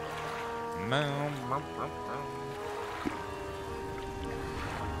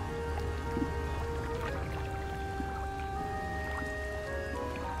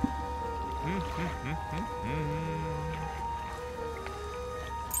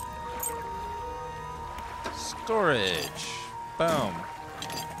 Storage. Boom.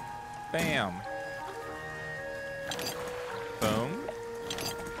 Bam. Boom.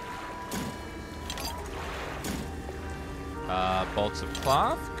 Bolts of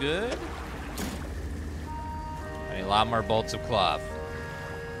cloth. Good. I need a lot more bolts of cloth.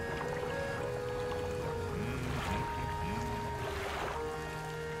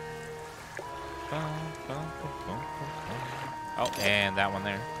 Oh, and that one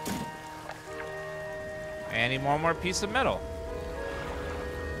there. I need one more piece of metal.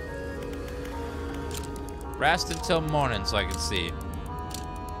 Rest until morning so I can see.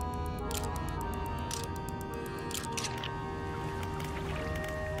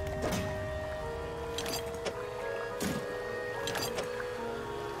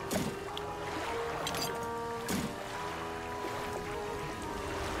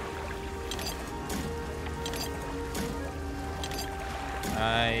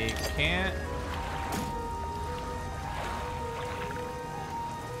 I can't.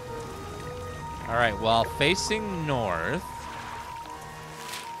 All right, well, facing north.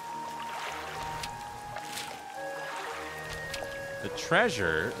 The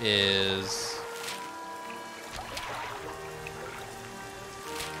treasure is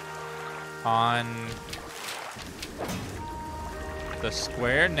on the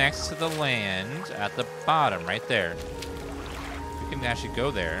square next to the land at the bottom, right there. We can actually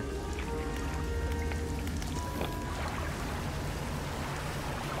go there.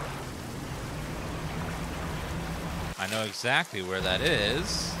 I know exactly where that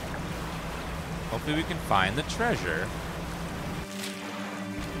is. Hopefully we can find the treasure.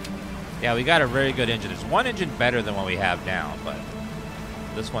 Yeah, we got a very good engine. There's one engine better than what we have now, but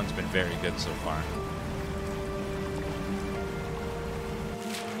this one's been very good so far.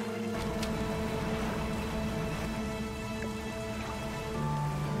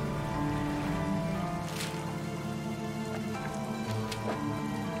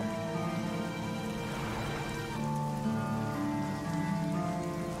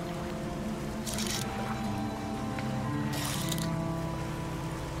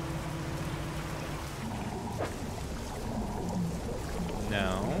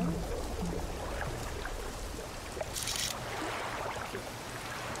 No.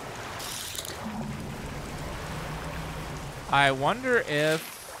 I wonder if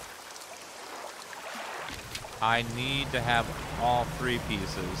I need to have all three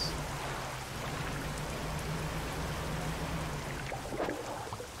pieces.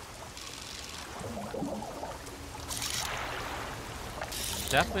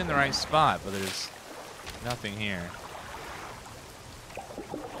 Definitely in the right spot, but there's nothing here.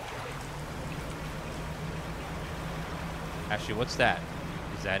 Actually, what's that?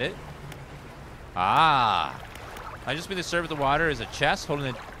 Is that it? Ah! I just been to serve the water is a chest holding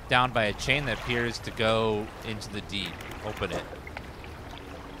it down by a chain that appears to go into the deep. Open it.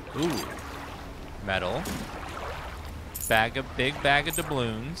 Ooh. Metal. Big bag of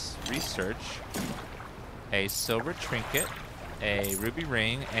doubloons. Research. A silver trinket. A ruby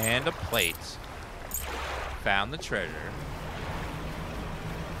ring. And a plate. Found the treasure.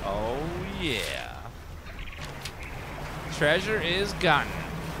 Oh, yeah. Treasure is gotten.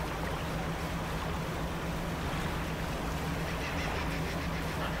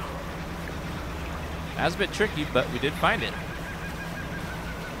 That was a bit tricky, but we did find it.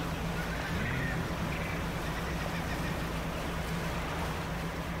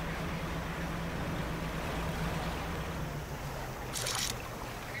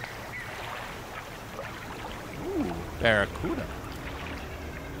 Ooh, barracuda.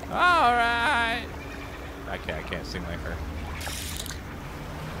 All right. I can't sing like her.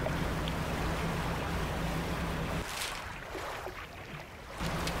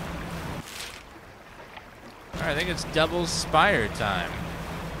 I think it's double spire time.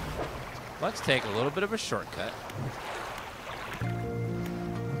 Let's take a little bit of a shortcut.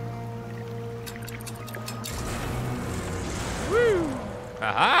 Woo!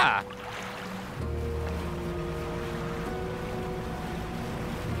 Aha!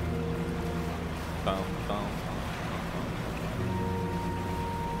 Bum, bum.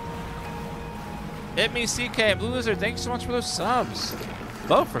 Hit me, CK, Blue Lizard. Thank you so much for those subs.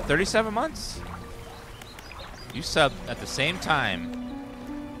 Both for 37 months. You subbed at the same time.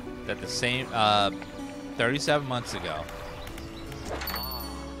 At the same 37 months ago.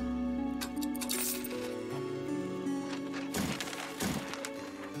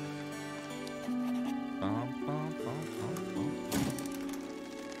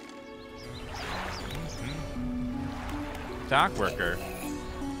 Dock worker.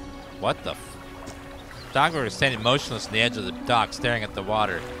 What the? Dock worker is standing motionless on the edge of the dock, staring at the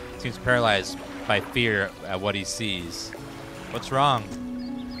water. Seems paralyzed by fear at what he sees. What's wrong?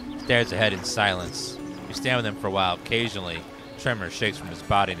 Stares ahead in silence. You stand with him for a while. Occasionally, tremor shakes from his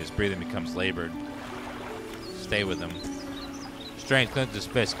body and his breathing becomes labored. Stay with him. Strength clenches his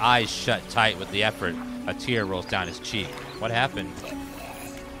fist, eyes shut tight with the effort. A tear rolls down his cheek. What happened?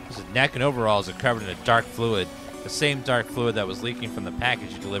 His neck and overalls are covered in a dark fluid. The same dark fluid that was leaking from the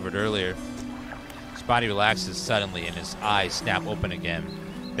package you delivered earlier. His body relaxes suddenly and his eyes snap open again.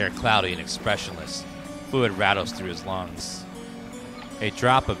 They're cloudy and expressionless. Fluid rattles through his lungs. A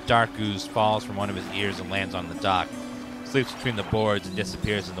drop of dark ooze falls from one of his ears and lands on the dock. Slips between the boards and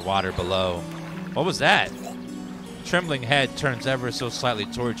disappears in the water below. What was that? The trembling head turns ever so slightly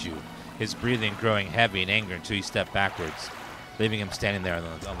towards you, his breathing growing heavy in anger until you step backwards, leaving him standing there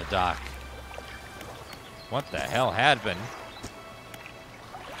on the dock. What the hell had been?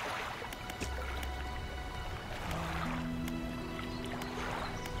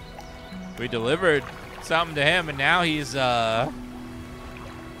 We delivered something to him, and now he's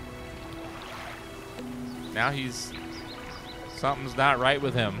something's not right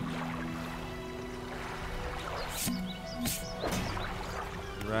with him.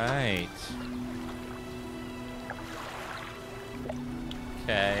 Right.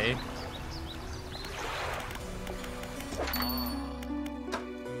 Okay.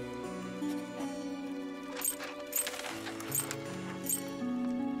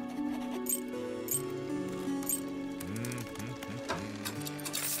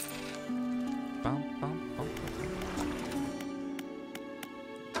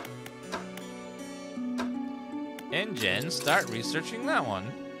 Engine, start researching that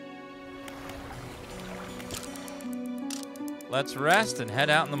one. Let's rest and head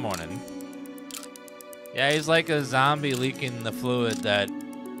out in the morning. Yeah, he's like a zombie leaking the fluid that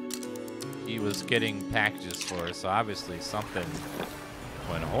he was getting packages for, so obviously something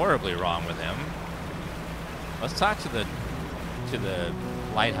went horribly wrong with him. Let's talk to the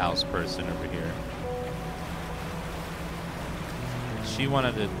lighthouse person over here. He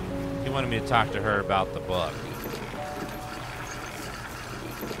wanted me to talk to her about the book.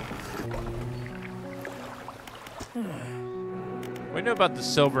 What do you know about the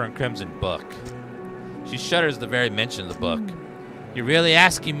Silver and Crimson book? She shudders at the very mention of the book. You're really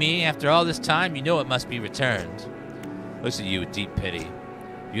asking me after all this time? You know it must be returned. Looks at you with deep pity.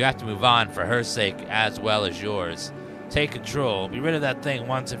 You have to move on for her sake as well as yours. Take control. Be rid of that thing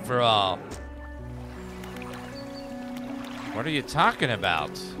once and for all. What are you talking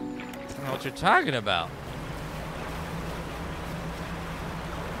about? I don't know what you're talking about.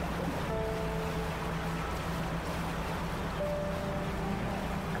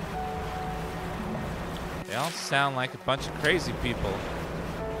 They all sound like a bunch of crazy people.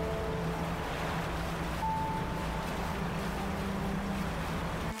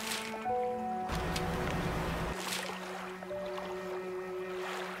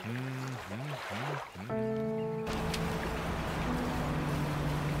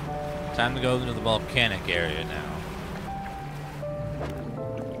 Time to go into the volcanic area now.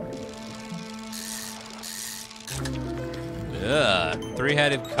 Ugh,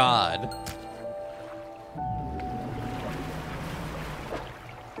 three-headed cod.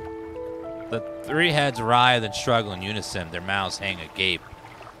 The three heads writhe and struggle in unison, their mouths hang agape.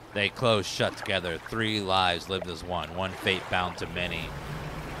 They close shut together, 3 lives lived as one fate bound to many.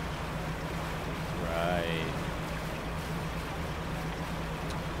 Right.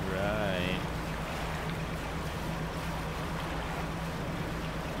 Right.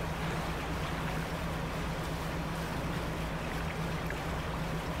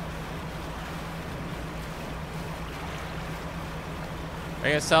 Are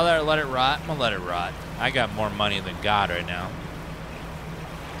you gonna sell that or let it rot? I'm gonna let it rot. I got more money than God right now.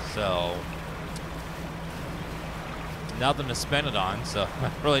 So nothing to spend it on, so I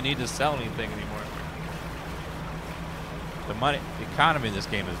don't really need to sell anything anymore. The economy in this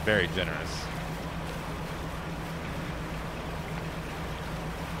game is very generous.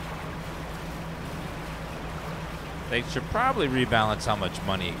 They should probably rebalance how much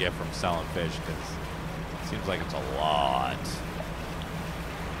money you get from selling fish, because it seems like it's a lot.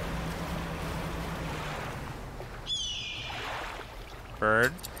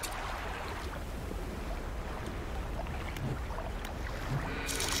 Bird.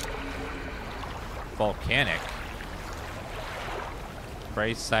 Volcanic.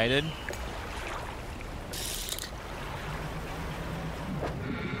 Prey sighted.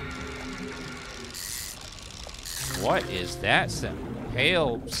 What is that sound?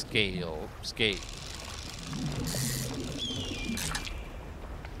 Hail scale skate.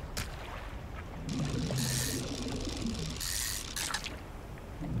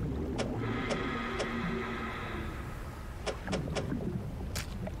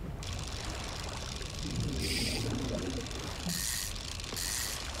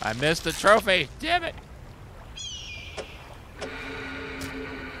 I missed the trophy. Damn it.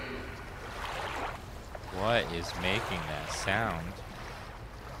 What is making that sound?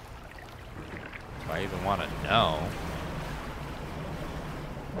 Do I even want to know?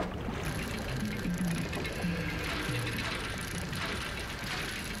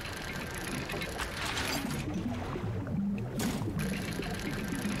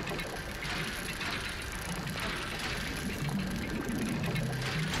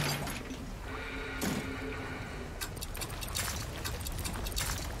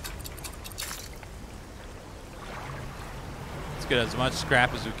 Get as much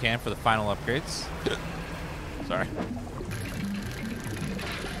scrap as we can for the final upgrades. Sorry.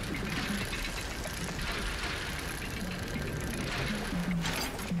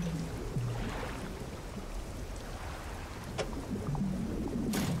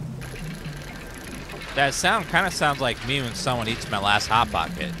 That sound kind of sounds like me when someone eats my last Hot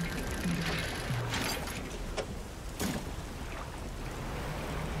Pocket.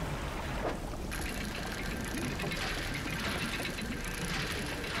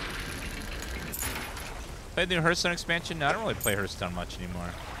 Played the Hearthstone expansion? No, I don't really play Hearthstone much anymore.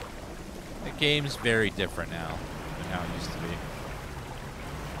 The game's very different now than how it used to be.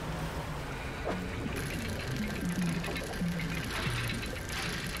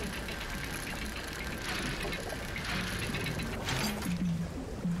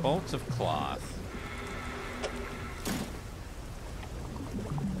 Bolts of cloth.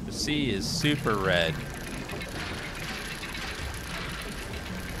 The sea is super red.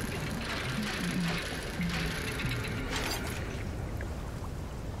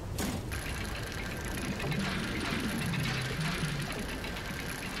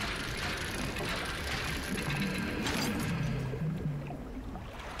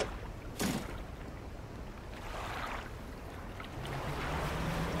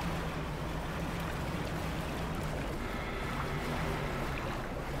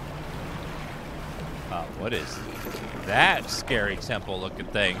 What is that scary temple-looking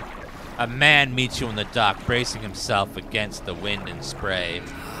thing? A man meets you in the dock, bracing himself against the wind and spray.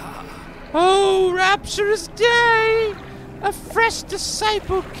 Oh, rapturous day! A fresh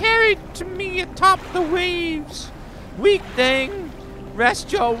disciple carried to me atop the waves. Weak thing,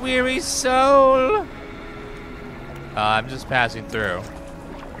 rest your weary soul. I'm just passing through.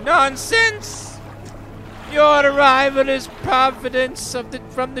 Nonsense! Your arrival is providence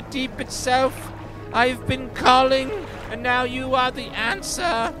from the deep itself. I've been calling, and now you are the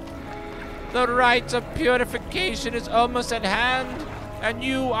answer. The rite of purification is almost at hand, and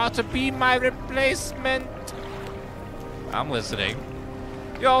you are to be my replacement. I'm listening.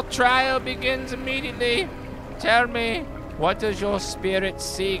 Your trial begins immediately. Tell me, what does your spirit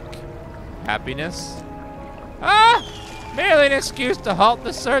seek? Happiness? Ah! Merely an excuse to halt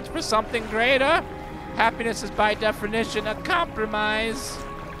the search for something greater. Happiness is by definition a compromise.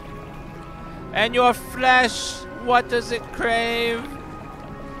 And your flesh, what does it crave?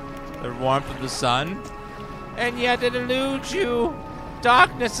 The warmth of the sun. And yet it eludes you.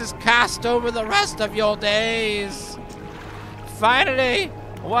 Darkness is cast over the rest of your days. Finally,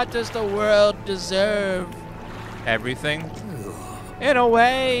 what does the world deserve? Everything. In a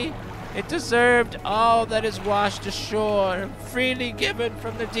way, it deserved all that is washed ashore, freely given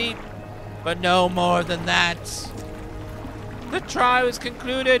from the deep, but no more than that. The trial is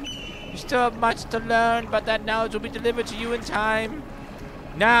concluded. You still have much to learn, but that knowledge will be delivered to you in time.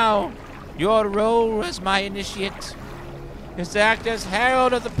 Now, your role as my initiate is to act as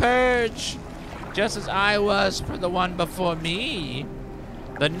herald of the purge, just as I was for the one before me.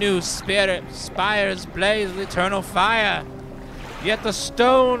 The new spirit spires blaze with eternal fire. Yet the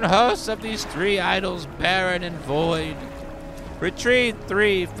stone hosts of these three idols barren and void. Retrieve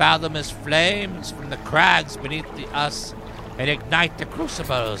 3 fathomless flames from the crags beneath us and ignite the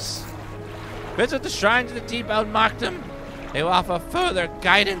crucibles. Visit the shrines of the deep unmarked. They will offer further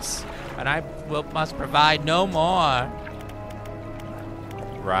guidance, and I must provide no more.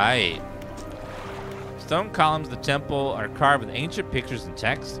 Right. Stone columns of the temple are carved with ancient pictures and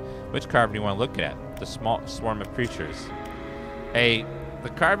text. Which carving do you want to look at? The small swarm of creatures. The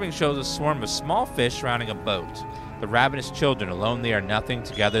carving shows a swarm of small fish surrounding a boat. The ravenous children, alone they are nothing,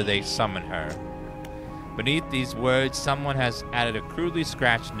 together they summon her. Beneath these words, someone has added a crudely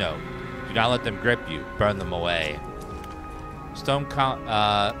scratched note. Do not let them grip you, burn them away. Stone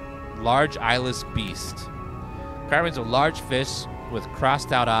large eyeless beast. Carvings of large fish with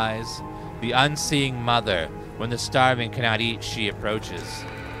crossed out eyes. The unseeing mother. When the starving cannot eat, she approaches.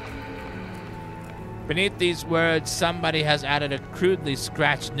 Beneath these words, somebody has added a crudely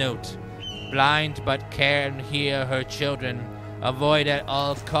scratched note. Blind but can hear her children. Avoid at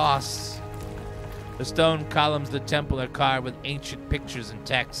all costs. The stone columns of the temple are carved with ancient pictures and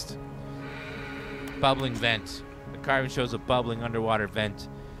text. Bubbling vent. The carving shows a bubbling underwater vent.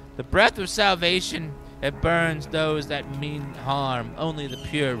 The breath of salvation, it burns those that mean harm. Only the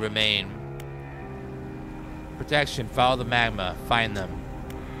pure remain. Protection, follow the magma, find them.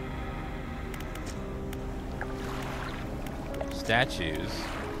 Statues.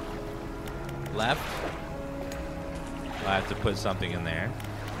 Left. I have to put something in there.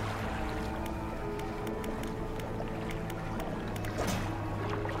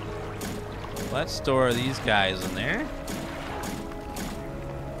 Let's store these guys in there.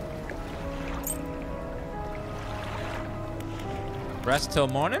 Rest till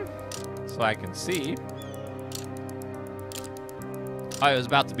morning, so I can see. Oh, it was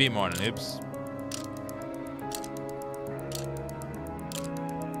about to be morning. Oops.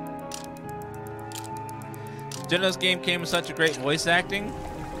 Didn't know this game came with such a great voice acting?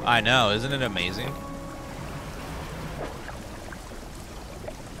 I know, isn't it amazing?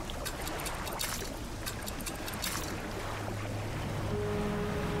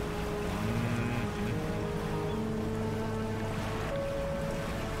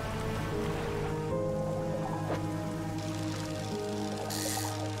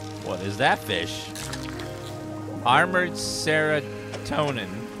 What is that fish? Armored serotonin.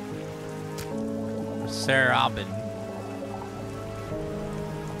 Serabin.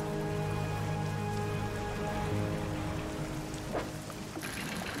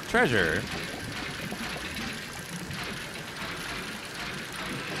 Treasure.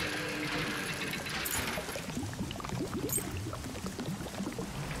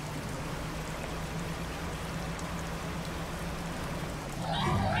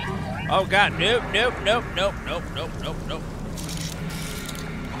 Oh god, nope, nope, nope, nope, nope, nope, nope, nope.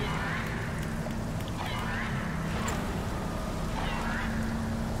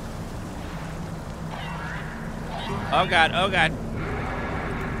 Oh god, oh god.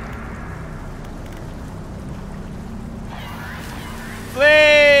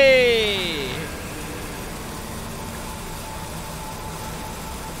 Flee!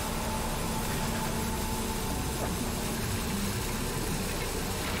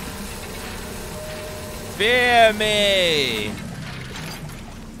 Fear me!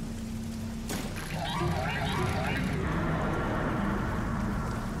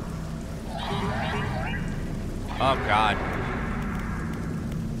 Oh god.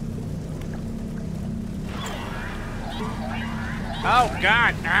 Oh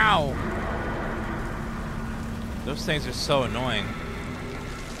god, ow! Those things are so annoying.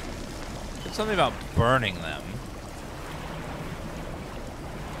 There's something about burning them.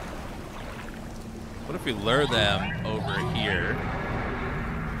 What if we lure them over here?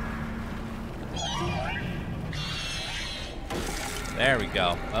 There we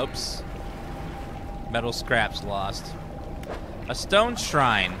go. Oops. Metal scraps lost. A stone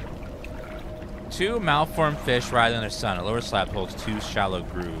shrine. 2 malformed fish rise in the sun. A lower slab holds 2 shallow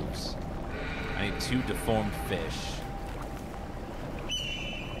grooves. I need 2 deformed fish.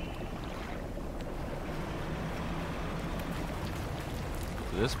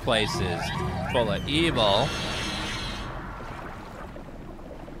 So this place is full of evil.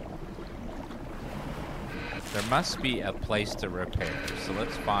 There must be a place to repair. So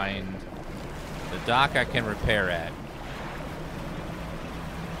let's find the dock I can repair at.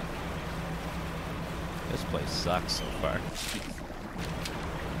 This place sucks so far.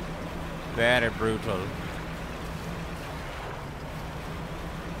 Very brutal.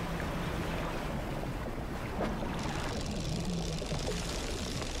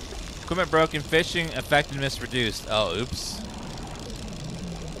 Equipment broken, fishing effectiveness reduced. Oh, oops.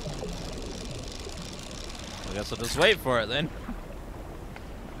 I guess I'll just wait for it then.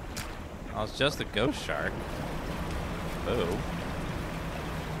 Oh, it's just a ghost shark. Oh.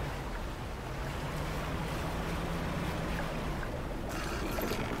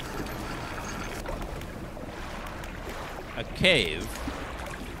 A cave.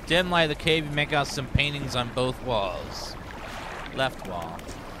 Dim light of the cave, you make out some paintings on both walls. Left wall.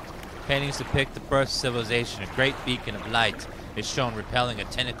 Paintings depict the birth of civilization. A great beacon of light is shown repelling a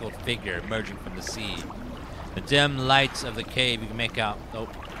tentacled figure emerging from the sea. The dim lights of the cave, you can make out... Oh,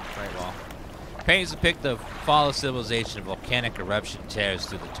 right wall. Paintings depict the fall of civilization. A volcanic eruption tears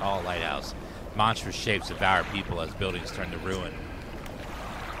through the tall lighthouse. Monstrous shapes devour people as buildings turn to ruin.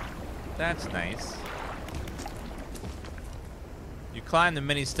 That's nice. You climb the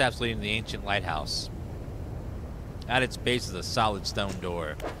many steps leading to the ancient lighthouse. At its base is a solid stone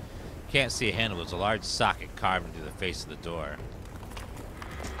door. Can't see a handle. There's a large socket carved into the face of the door.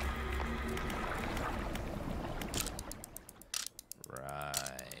 Right.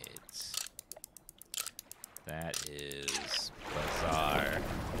 That is bizarre.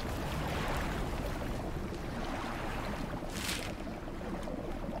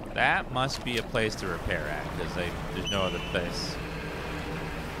 That must be a place to repair at, because there's no other place.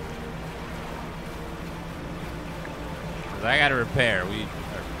 Because I gotta repair. We are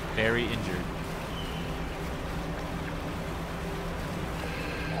very injured.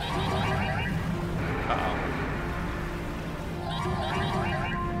 Uh-oh.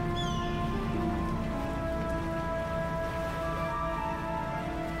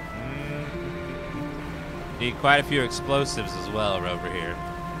 Need quite a few explosives as well over here.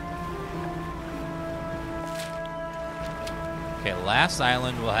 Okay, last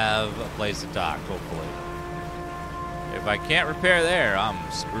island will have a place to dock, hopefully. If I can't repair there,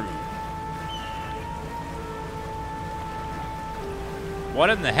 I'm screwed. What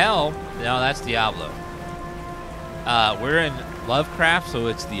in the hell? No, that's Diablo. We're in Lovecraft, so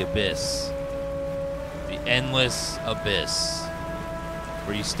it's the Abyss. The endless abyss.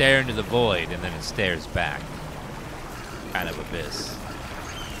 Where you stare into the void and then it stares back. Kind of abyss.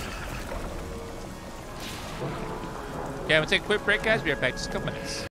 Okay, I'm gonna take a quick break, guys. Be right back in just a couple minutes.